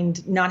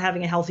confined, not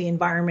having a healthy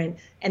environment,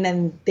 and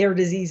then their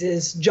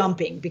diseases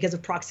jumping because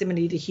of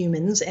proximity to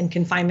humans and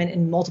confinement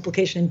and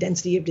multiplication and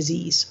density of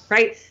disease,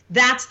 right?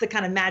 That's the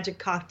kind of magic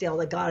cocktail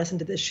that got us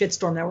into this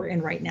shitstorm that we're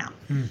in right now.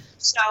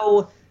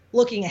 So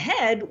looking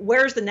ahead,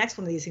 where's the next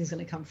one of these things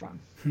going to come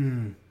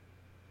from?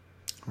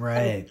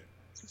 Right.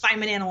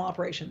 Confinement animal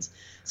operations.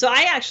 So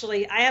I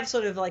have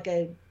sort of like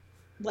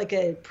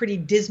a pretty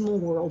dismal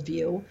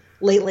worldview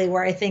lately,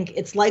 where I think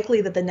it's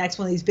likely that the next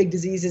one of these big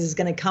diseases is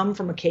going to come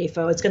from a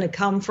CAFO. It's going to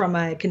come from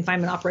a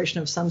confinement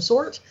operation of some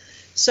sort.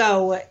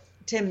 So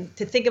to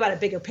think about a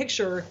bigger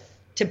picture,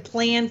 to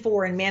plan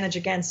for and manage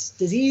against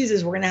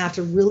diseases, we're going to have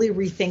to really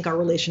rethink our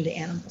relation to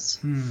animals.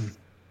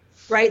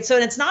 Right. So,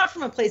 and it's not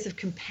from a place of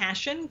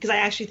compassion, because I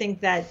actually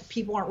think that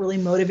people aren't really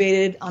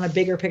motivated on a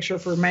bigger picture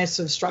for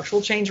massive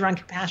structural change around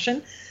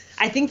compassion.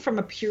 I think from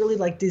a purely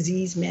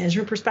disease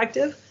management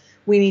perspective,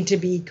 we need to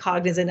be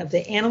cognizant of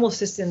the animal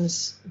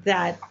systems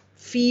that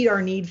feed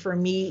our need for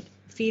meat,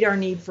 feed our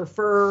need for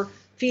fur,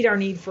 feed our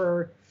need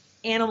for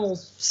animal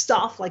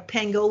stuff, like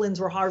pangolins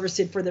were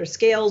harvested for their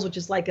scales, which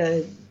is like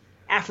a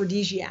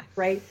aphrodisiac,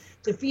 right?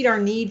 To feed our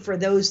need for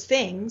those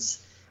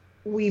things,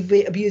 we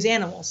abuse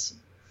animals.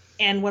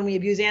 And when we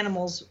abuse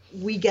animals,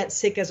 we get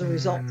sick as a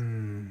result.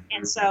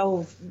 And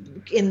so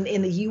in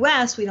the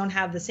US, we don't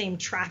have the same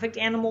trafficked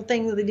animal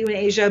thing that they do in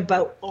Asia,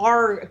 but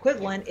our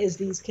equivalent is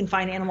these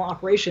confined animal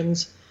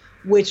operations,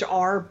 which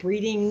are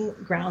breeding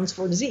grounds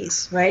for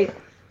disease, right?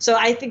 So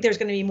I think there's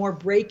going to be more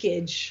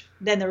breakage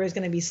than there is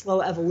going to be slow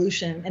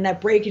evolution. And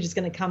that breakage is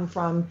going to come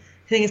from,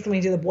 I think it's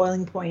coming to the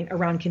boiling point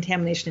around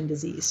contamination and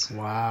disease.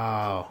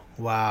 Wow.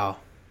 Well,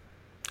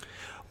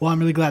 I'm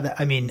really glad that,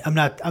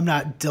 I'm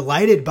not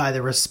delighted by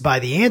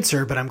the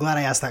answer, but I'm glad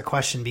I asked that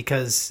question,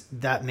 because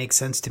that makes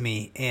sense to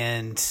me.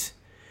 And,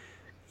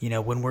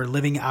 when we're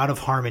living out of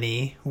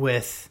harmony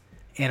with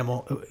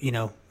animal,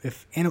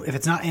 if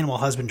it's not animal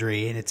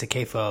husbandry and it's a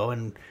CAFO,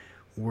 and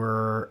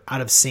we're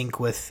out of sync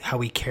with how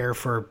we care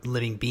for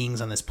living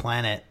beings on this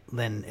planet,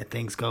 then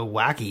things go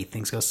wacky.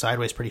 Things go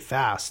sideways pretty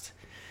fast.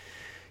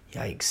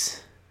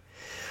 Yikes.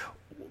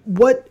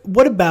 What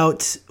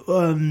about,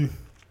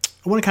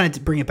 I want to kind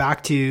of bring it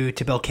back to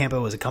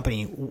Belcampo as a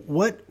company.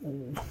 What,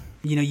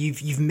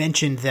 you've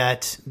mentioned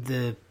that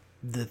the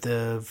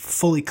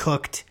fully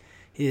cooked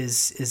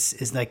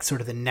is like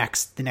sort of the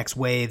next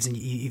waves, and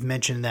you've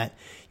mentioned that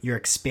you're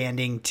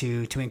expanding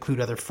to include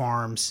other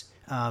farms,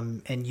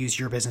 and use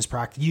your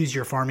use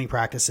your farming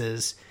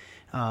practices,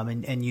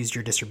 and use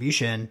your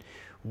distribution.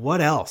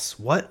 What else?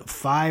 What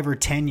 5 or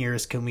 10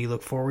 years can we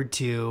look forward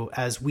to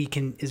as we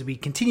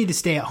continue to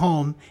stay at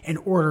home and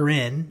order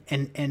in,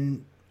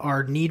 and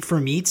our need for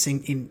meats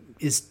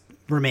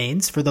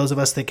remains for those of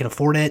us that can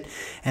afford it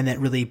and that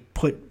really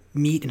put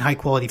meat and high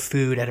quality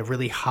food at a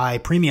really high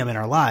premium in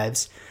our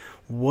lives?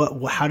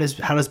 How does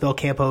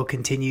Belcampo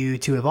continue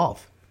to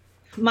evolve?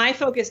 My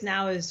focus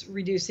now is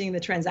reducing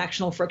the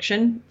transactional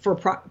friction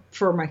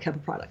for my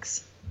couple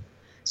products.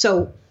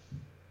 So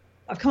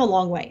I've come a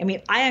long way. I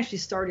mean, I actually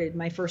started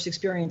my first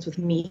experience with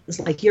meat was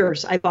like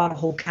yours. I bought a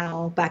whole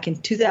cow back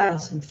in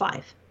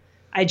 2005.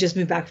 I just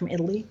moved back from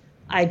Italy.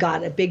 I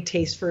got a big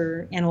taste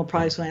for animal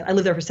products when I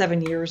lived there for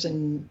 7 years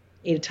and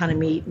ate a ton of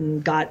meat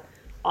and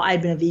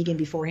I'd been a vegan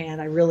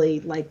beforehand. I really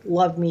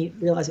loved meat,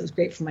 realized it was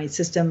great for my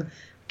system.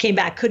 Came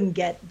back, couldn't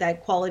get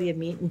that quality of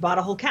meat and bought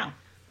a whole cow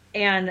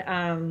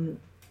and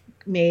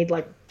made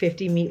like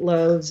 50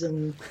 meatloaves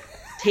and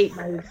taped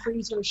my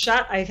freezer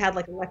shut. I had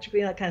like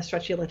electrically, that kind of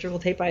stretchy electrical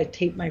tape. I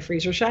taped my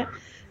freezer shut,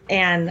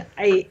 and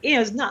it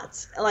was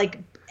nuts.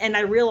 And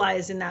I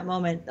realized in that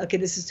moment, okay,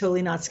 this is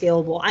totally not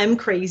scalable. I'm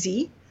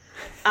crazy,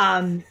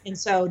 and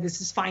so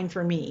this is fine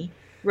for me,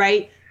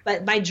 right?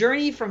 But my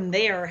journey from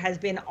there has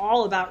been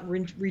all about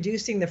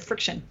reducing the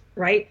friction,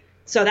 right?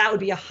 So that would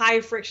be a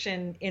high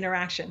friction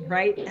interaction,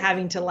 right?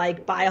 Having to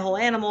buy a whole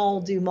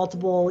animal, do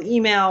multiple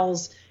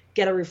emails,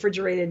 get a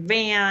refrigerated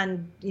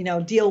van,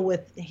 deal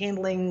with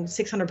handling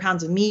 600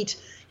 pounds of meat.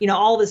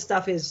 All this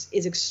stuff is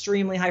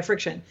extremely high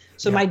friction.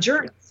 So my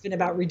journey has been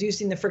about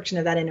reducing the friction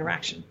of that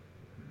interaction.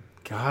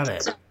 Got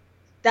it. So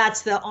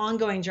that's the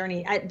ongoing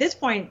journey. At this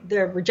point,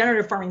 the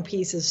regenerative farming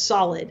piece is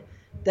solid.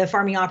 The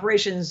farming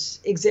operations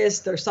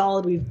exist. They're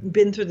solid. We've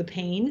been through the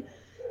pain.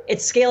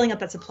 It's scaling up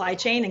that supply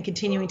chain and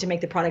continuing to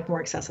make the product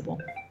more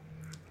accessible.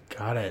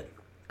 Got it.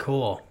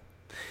 Cool.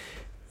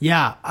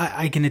 Yeah,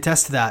 I can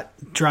attest to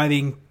that.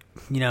 Driving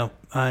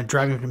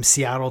from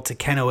Seattle to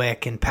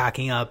Kennewick and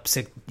packing up,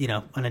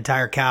 an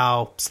entire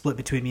cow split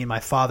between me and my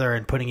father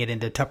and putting it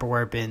into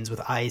Tupperware bins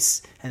with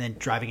ice and then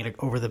driving it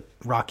over the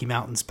Rocky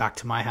Mountains back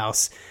to my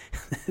house.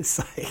 It's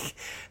like,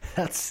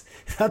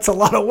 that's a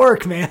lot of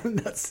work, man.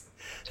 That's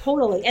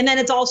totally. And then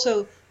it's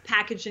also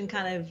packaged in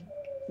kind of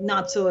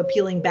not so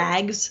appealing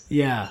bags.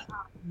 Yeah.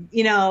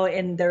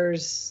 And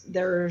there's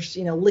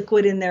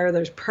liquid in there.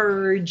 There's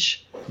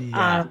purge.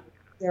 Yeah.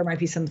 There might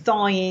be some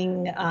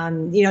thawing.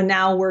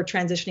 Now we're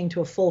transitioning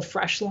to a full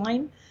fresh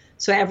line.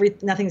 So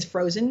nothing's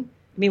frozen.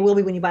 I mean, it will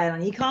be when you buy it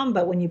on e-com,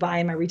 but when you buy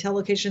in my retail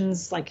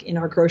locations, like in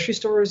our grocery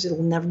stores,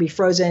 it'll never be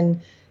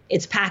frozen.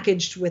 It's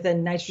packaged with a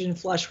nitrogen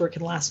flush where it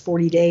can last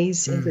 40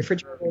 days in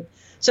refrigerated.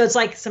 So it's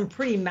like some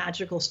pretty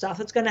magical stuff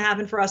that's going to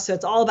happen for us. So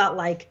it's all about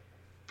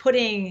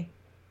loading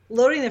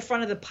the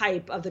front of the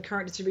pipe of the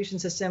current distribution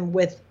system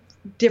with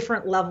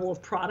different level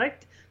of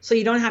product. So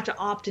you don't have to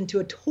opt into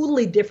a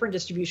totally different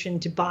distribution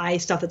to buy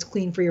stuff that's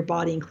clean for your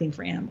body and clean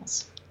for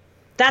animals.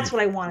 That's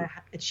what I want to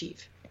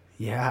achieve.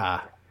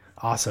 Yeah.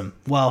 Awesome.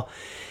 Well,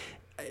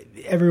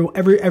 every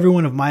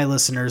one of my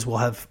listeners will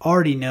have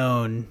already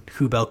known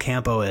who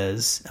Belcampo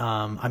is.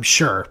 I'm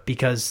sure,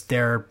 because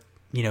they're,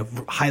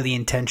 highly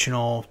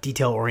intentional,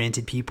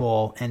 detail-oriented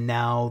people, and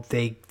now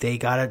they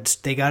got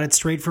it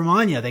straight from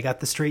Anya. They got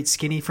the straight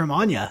skinny from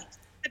Anya.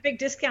 A big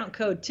discount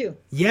code too.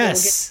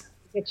 Yes. So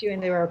we'll get you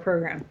into our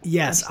program.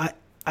 Yes,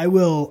 I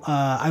will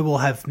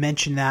have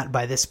mentioned that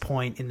by this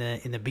point in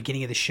the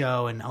beginning of the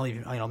show, and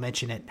I'll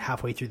mention it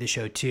halfway through the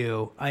show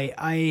too.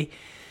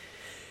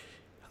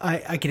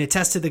 I can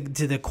attest to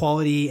the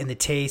quality and the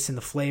taste and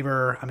the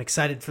flavor. I'm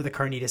excited for the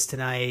carnitas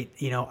tonight.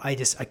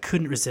 I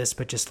couldn't resist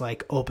but just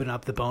open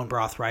up the bone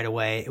broth right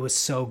away. It was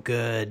so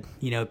good.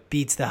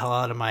 Beats the hell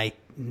out of my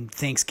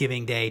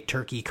Thanksgiving Day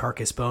turkey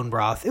carcass bone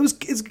broth.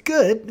 It's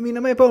good. I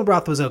mean, my bone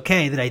broth was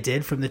okay that I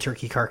did from the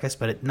turkey carcass,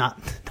 but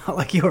not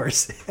like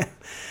yours.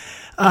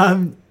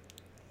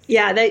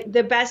 Yeah,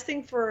 the best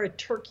thing for a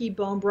turkey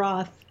bone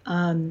broth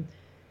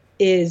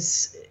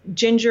is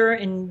ginger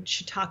and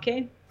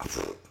shiitake.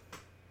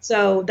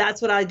 So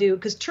that's what I do,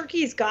 because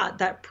turkey's got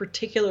that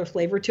particular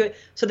flavor to it.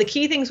 So the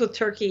key things with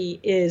turkey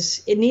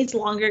is it needs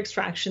longer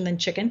extraction than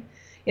chicken.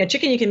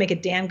 Chicken, you can make a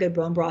damn good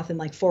bone broth in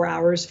 4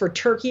 hours. For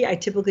turkey, I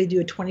typically do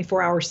a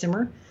 24-hour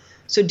simmer.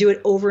 So do it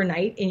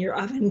overnight in your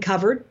oven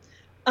covered,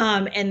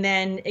 and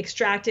then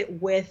extract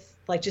it with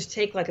just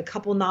take a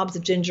couple knobs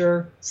of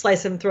ginger,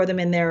 slice them, throw them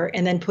in there,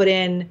 and then put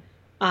in.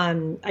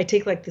 I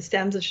take the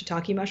stems of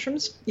shiitake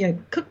mushrooms.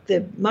 Cook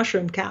the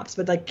mushroom caps,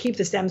 but keep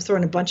the stems, throw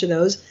in a bunch of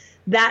those.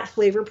 That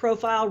flavor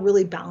profile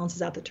really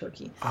balances out the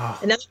turkey. Oh.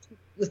 And that's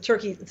with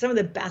turkey. Some of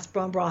the best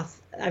bone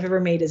broth I've ever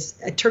made is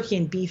a turkey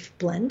and beef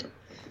blend.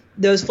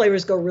 Those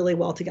flavors go really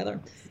well together.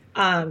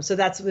 So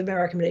that's my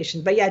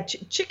recommendation. But yeah,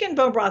 chicken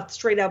bone broth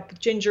straight up,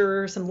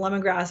 ginger, some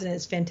lemongrass in it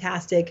is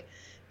fantastic.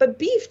 But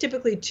beef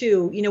typically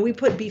too. We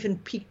put beef and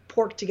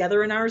pork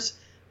together in ours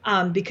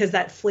because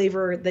that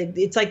flavor,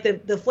 it's like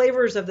the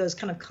flavors of those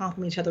kind of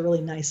complement each other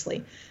really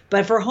nicely.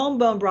 But for home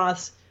bone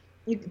broths,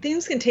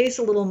 things can taste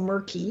a little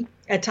murky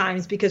at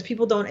times because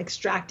people don't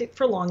extract it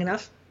for long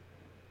enough.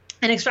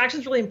 And extraction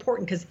is really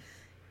important because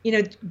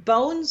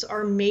bones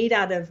are made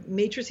out of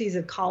matrices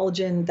of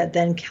collagen that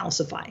then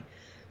calcify.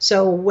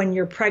 So when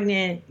you're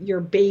pregnant,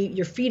 your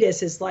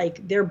fetus is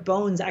like, their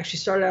bones actually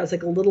started out as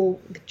like a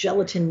little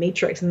gelatin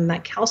matrix, and then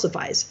that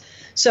calcifies.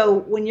 So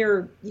when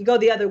you go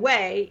the other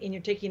way and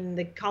you're taking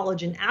the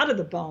collagen out of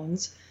the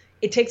bones,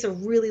 it takes a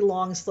really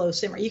long, slow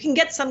simmer. You can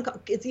get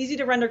it's easy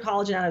to render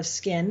collagen out of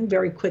skin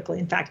very quickly.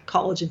 In fact,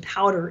 collagen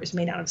powder is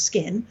made out of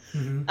skin,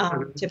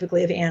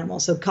 typically of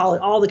animals. So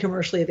all the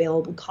commercially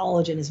available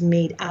collagen is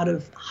made out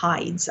of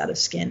hides, out of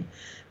skin.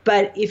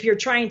 But if you're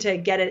trying to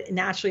get it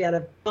naturally out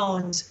of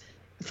bones,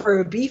 for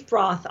a beef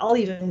broth, I'll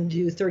even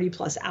do 30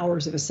 plus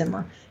hours of a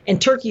simmer. And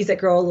turkeys that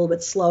grow a little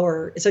bit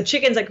slower. So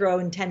chickens that grow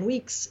in 10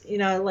 weeks,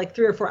 like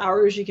 3 or 4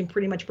 hours, you can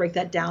pretty much break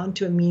that down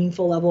to a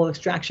meaningful level of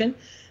extraction.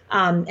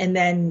 And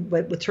then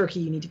with turkey,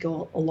 you need to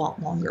go a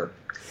lot longer.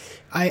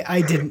 I'll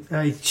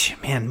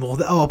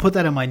put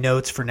that in my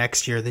notes for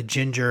next year, the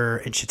ginger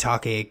and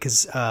shiitake,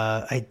 because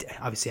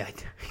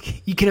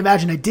you can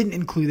imagine I didn't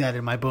include that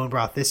in my bone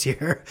broth this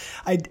year.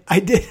 I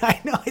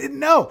didn't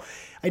know.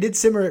 I did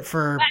simmer it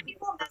for.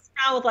 People mess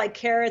around with like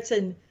carrots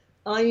and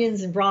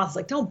onions and broths.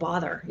 Like, don't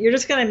bother. You're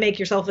just going to make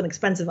yourself an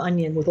expensive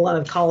onion with a lot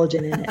of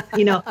collagen in it.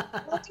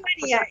 Don't do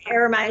any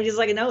aromatic. Just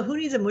like, no, who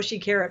needs a mushy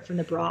carrot from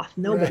the broth?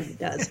 Nobody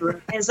does.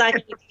 And it's like,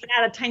 you can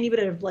add a tiny bit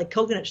of like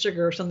coconut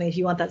sugar or something if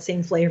you want that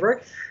same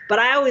flavor. But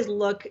I always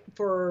look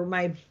for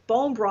my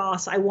bone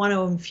broths. I want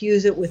to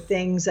infuse it with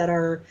things that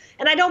are,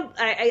 and I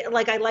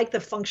like the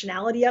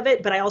functionality of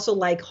it, but I also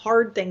like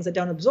hard things that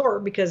don't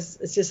absorb because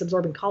it's just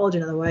absorbing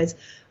collagen otherwise.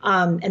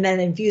 And then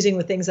infusing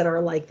with things that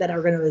are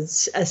going to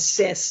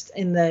assist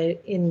in the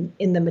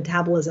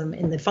metabolism,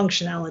 in the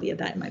functionality of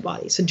that in my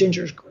body. So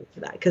ginger is great for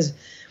that, because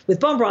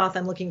with bone broth,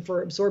 I'm looking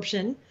for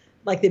absorption,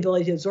 like the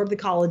ability to absorb the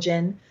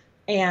collagen,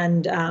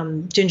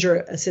 and ginger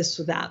assists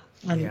with that.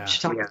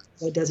 Shiitake,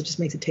 what it does, it just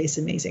makes it taste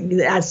amazing. It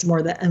adds more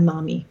of the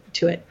umami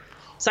to it.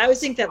 So I always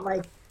think that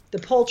like the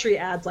poultry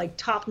adds like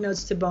top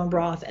notes to bone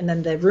broth, and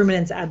then the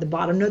ruminants add the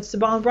bottom notes to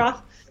bone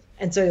broth.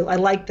 And so I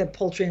like the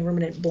poultry and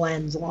ruminant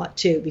blends a lot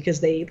too, because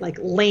they like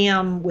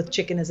lamb with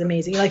chicken is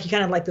amazing. You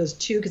kind of like those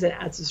two because it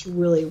adds this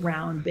really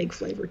round, big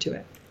flavor to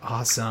it.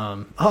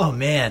 Awesome. Oh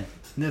man,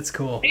 that's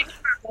cool.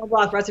 Bone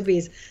broth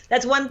recipes.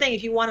 That's one thing.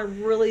 If you want a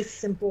really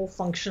simple,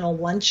 functional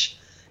lunch,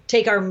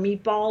 take our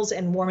meatballs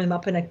and warm them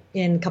up in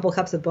a couple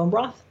cups of bone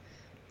broth.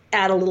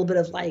 Add a little bit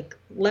of like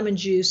lemon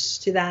juice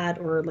to that,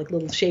 or like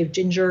little shaved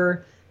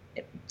ginger.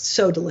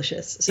 So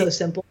delicious, so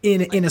simple.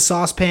 In a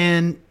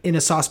saucepan on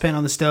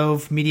the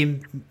stove,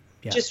 medium.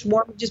 Yeah. Just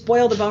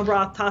boil the bone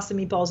broth, toss the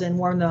meatballs in,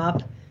 warm them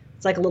up.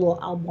 It's like a little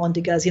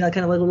albondigas,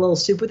 kind of like a little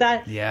soup with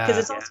that. Yeah. Because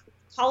it's also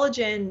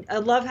collagen. I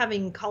love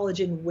having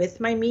collagen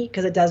with my meat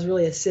because it does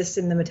really assist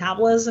in the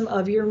metabolism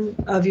of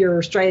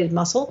your striated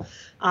muscle.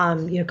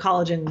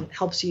 Collagen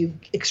helps you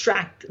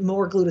extract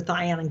more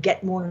glutathione and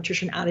get more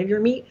nutrition out of your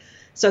meat.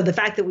 So the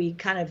fact that we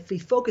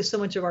focus so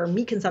much of our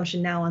meat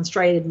consumption now on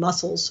striated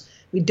muscles,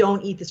 we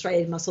don't eat the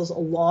striated muscles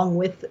along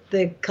with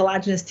the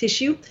collagenous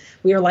tissue.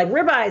 We are like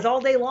ribeyes all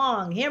day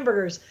long,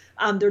 hamburgers.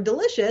 They're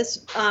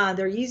delicious.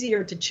 They're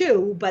easier to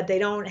chew, but they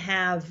don't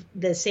have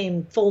the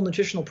same full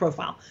nutritional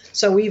profile.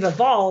 So we've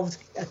evolved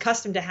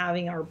accustomed to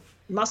having our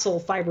muscle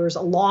fibers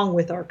along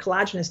with our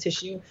collagenous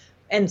tissue.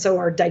 And so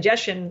our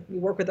digestion, we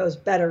work with those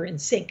better in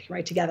sync,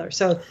 right, together.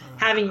 So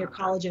having your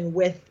collagen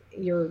with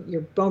your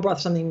bone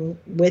broth, something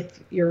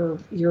with your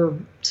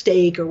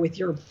steak or with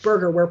your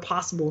burger where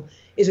possible,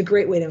 is a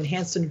great way to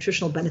enhance the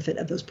nutritional benefit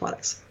of those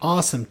products.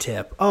 Awesome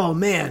tip. Oh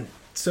man,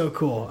 so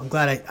cool. I'm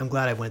glad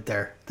I went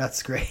there.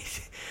 That's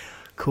great.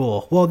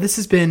 Cool. Well,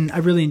 I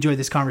really enjoyed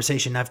this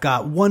conversation. I've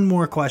got one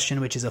more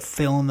question, which is a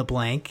fill in the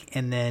blank.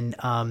 And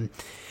then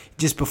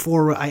just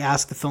before I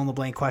ask the fill in the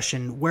blank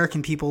question, where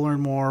can people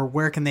learn more?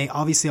 Where can they,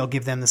 obviously I'll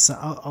give them the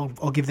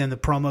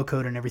promo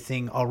code and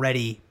everything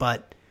already,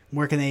 but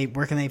where can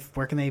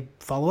they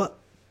follow up?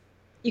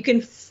 You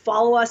can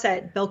follow us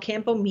at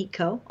Belcampo Meat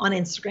Co. on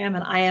Instagram,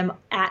 and I am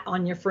at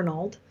Anya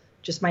Fernald,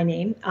 just my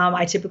name.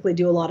 I typically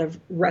do a lot of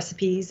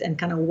recipes and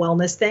kind of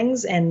wellness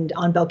things, and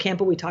on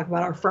Belcampo we talk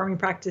about our farming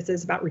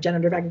practices, about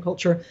regenerative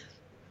agriculture,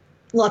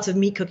 lots of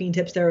meat cooking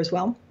tips there as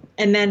well.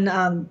 And then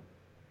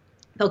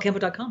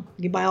belcampo.com.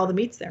 You can buy all the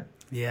meats there.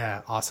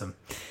 Yeah, awesome.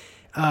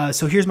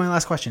 So here's my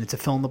last question. It's a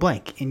fill in the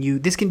blank. And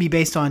this can be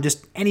based on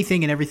just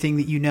anything and everything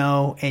that you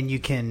know, and you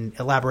can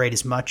elaborate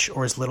as much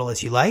or as little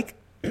as you like.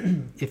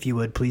 If you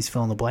would, please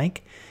fill in the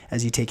blank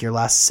as you take your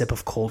last sip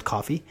of cold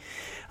coffee.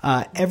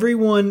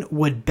 Everyone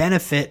would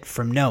benefit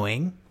from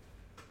knowing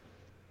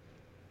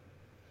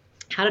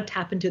how to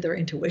tap into their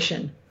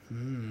intuition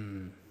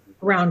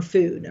around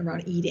food,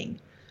 around eating.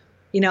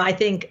 I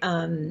think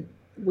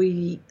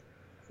we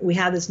we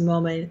have this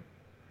moment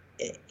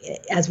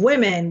as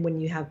women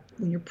when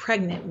you're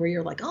pregnant where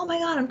you're like, oh my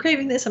God, I'm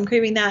craving this, I'm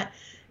craving that.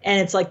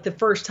 And it's like the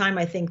first time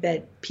I think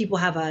that people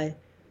have a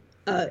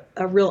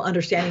real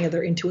understanding of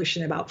their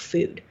intuition about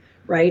food,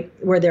 right?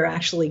 Where they're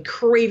actually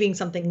craving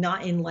something,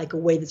 not in like a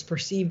way that's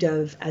perceived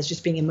of as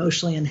just being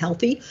emotionally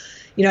unhealthy.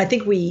 I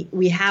think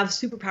we have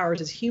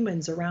superpowers as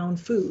humans around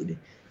food,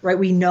 right?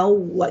 We know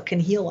what can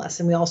heal us,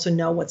 and we also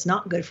know what's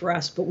not good for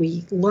us, but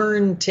we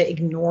learn to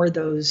ignore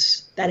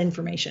that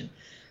information.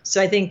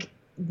 So I think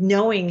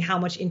knowing how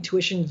much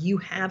intuition you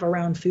have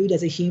around food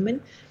as a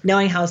human,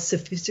 knowing how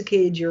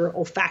sophisticated your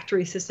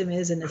olfactory system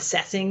is in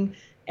assessing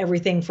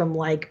everything from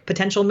like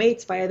potential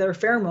mates via their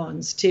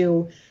pheromones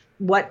to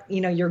what,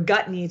 your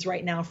gut needs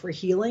right now for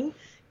healing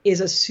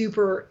is a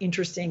super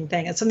interesting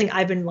thing. It's something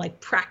I've been like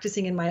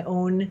practicing in my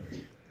own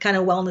kind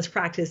of wellness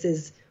practice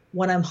is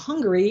when I'm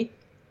hungry,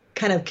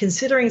 kind of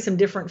considering some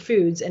different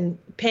foods and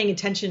paying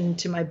attention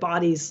to my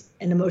body's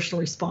and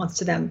emotional response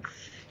to them.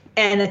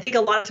 And I think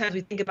a lot of times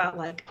we think about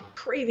like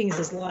cravings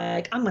as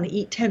like, I'm going to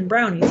eat 10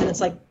 brownies. And it's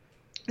like,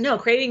 no,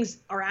 cravings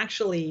are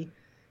actually,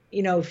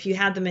 if you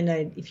have them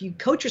if you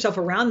coach yourself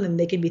around them,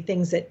 they can be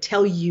things that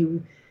tell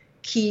you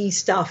key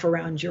stuff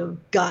around your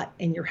gut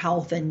and your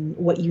health and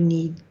what you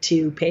need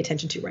to pay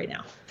attention to right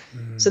now.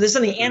 So there's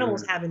something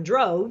animals have in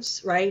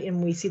droves, right?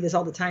 And we see this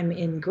all the time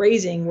in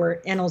grazing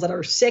where animals that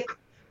are sick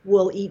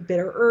will eat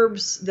bitter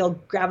herbs. They'll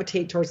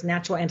gravitate towards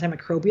natural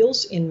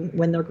antimicrobials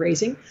when they're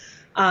grazing.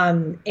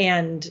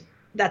 And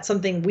that's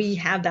something we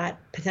have that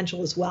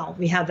potential as well.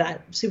 We have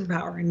that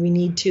superpower, and we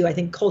need to, I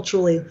think,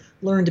 culturally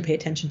learn to pay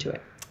attention to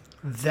it.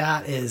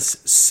 That is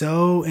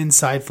so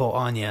insightful,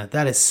 Anya.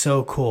 That is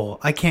so cool.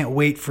 I can't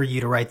wait for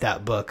you to write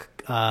that book.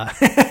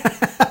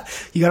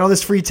 You got all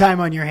this free time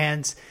on your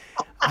hands.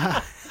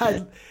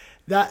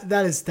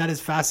 That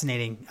is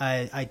fascinating.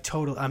 I'm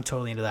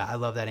totally into that. I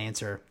love that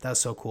answer.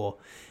 That's so cool.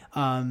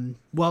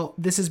 Well,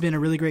 this has been a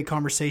really great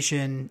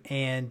conversation,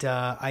 and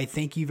I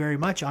thank you very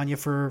much, Anya,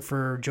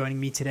 for joining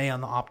me today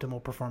on the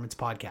Optimal Performance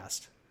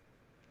Podcast.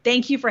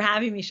 Thank you for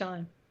having me,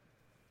 Sean.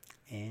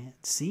 And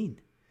scene.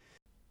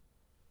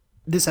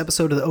 This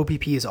episode of the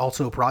OPP is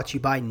also brought to you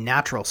by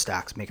Natural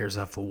Stacks, makers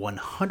of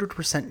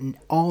 100%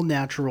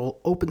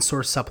 all-natural open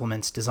source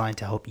supplements designed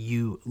to help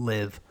you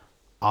live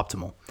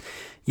optimal.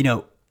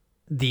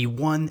 The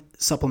one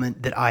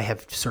supplement that I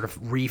have sort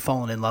of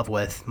re-fallen in love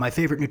with, my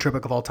favorite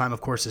nootropic of all time, of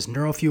course, is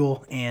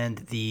NeuroFuel, and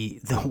the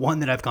one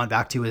that I've gone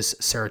back to is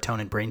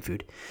serotonin brain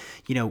food.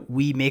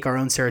 We make our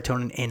own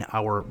serotonin in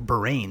our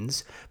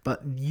brains,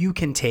 but you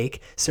can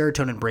take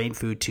serotonin brain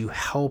food to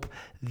help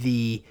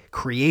the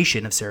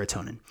creation of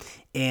serotonin.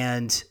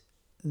 And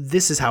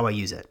this is how I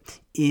use it.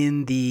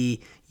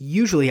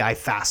 Usually I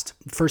fast.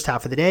 First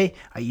half of the day,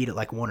 I eat at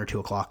like 1 or 2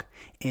 o'clock.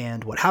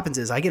 And what happens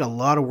is I get a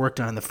lot of work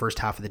done in the first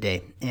half of the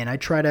day. And I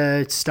try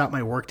to stop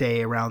my work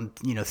day around,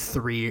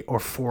 3 or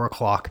 4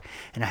 o'clock,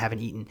 and I haven't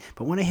eaten.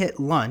 But when I hit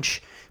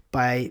lunch,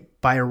 by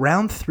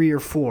around 3 or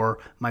 4,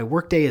 my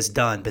workday is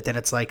done, but then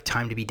it's like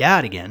time to be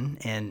dad again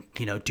and,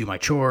 do my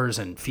chores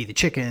and feed the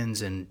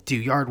chickens and do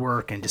yard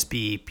work and just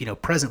be,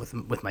 present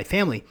with my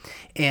family.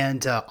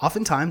 And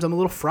oftentimes I'm a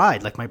little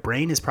fried, like my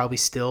brain is probably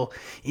still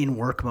in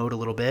work mode a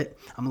little bit.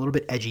 I'm a little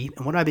bit edgy.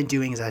 And what I've been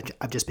doing is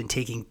I've just been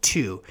taking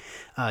 2.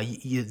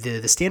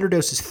 The standard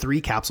dose is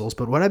 3 capsules,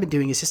 but what I've been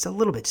doing is just a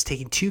little bit, just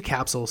taking 2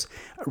 capsules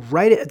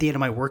right at the end of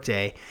my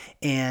workday.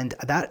 And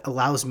that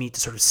allows me to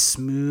sort of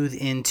smooth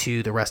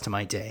into the rest of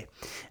my day.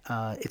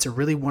 It's a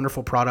really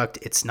wonderful product.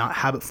 It's not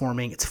habit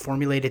forming. It's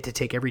formulated to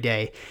take every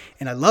day,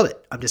 and I love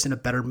it. I'm just in a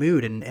better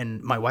mood.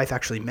 And my wife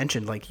actually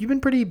mentioned, like, you've been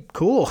pretty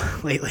cool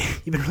lately.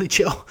 You've been really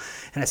chill.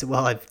 And I said,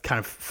 well, I've kind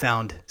of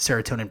found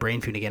serotonin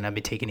brain food again. I've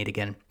been taking it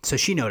again. So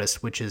she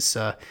noticed, which is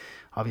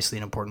obviously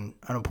an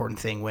important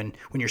thing when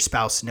your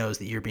spouse knows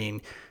that you're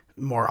being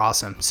more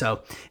awesome.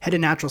 So head to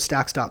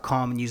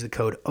naturalstacks.com and use the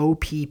code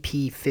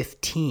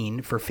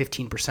OPP15 for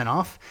 15%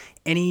 off.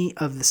 Any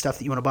of the stuff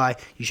that you want to buy,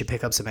 you should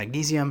pick up some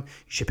magnesium,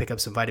 you should pick up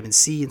some vitamin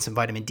C and some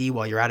vitamin D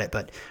while you're at it.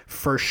 But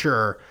for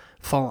sure,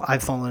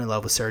 I've fallen in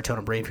love with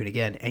serotonin brain food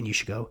again, and you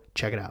should go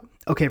check it out.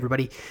 Okay,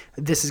 everybody,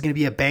 this is going to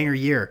be a banger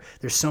year.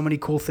 There's so many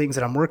cool things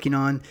that I'm working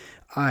on.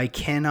 I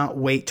cannot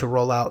wait to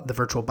roll out the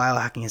virtual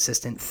biohacking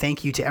assistant.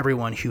 Thank you to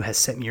everyone who has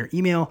sent me your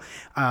email.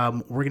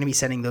 We're going to be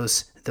sending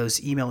those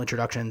email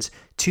introductions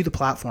to the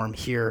platform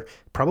here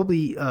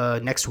probably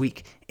next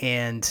week.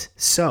 And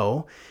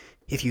so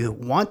if you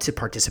want to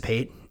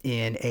participate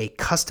in a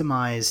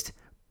customized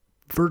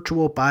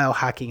virtual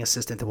biohacking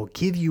assistant that will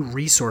give you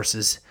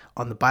resources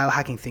on the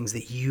biohacking things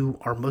that you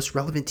are most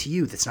relevant to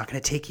you, that's not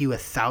going to take you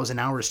 1,000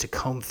 hours to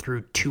comb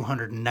through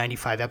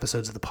 295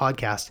 episodes of the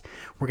podcast.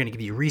 We're going to give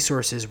you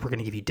resources. We're going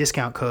to give you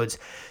discount codes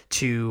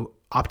to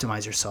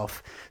optimize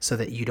yourself so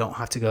that you don't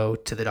have to go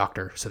to the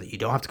doctor, so that you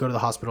don't have to go to the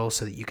hospital,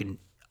 so that you can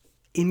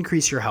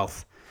increase your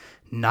health,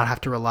 not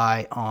have to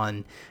rely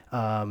on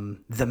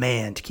the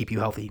man to keep you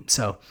healthy.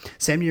 So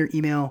send me your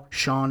email,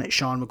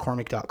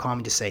 Sean@SeanMcCormick.com,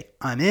 and just say,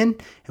 I'm in,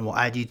 and we'll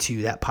add you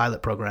to that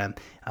pilot program.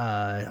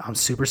 I'm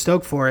super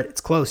stoked for it.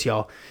 It's close,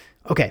 y'all.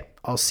 Okay,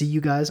 I'll see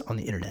you guys on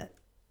the internet.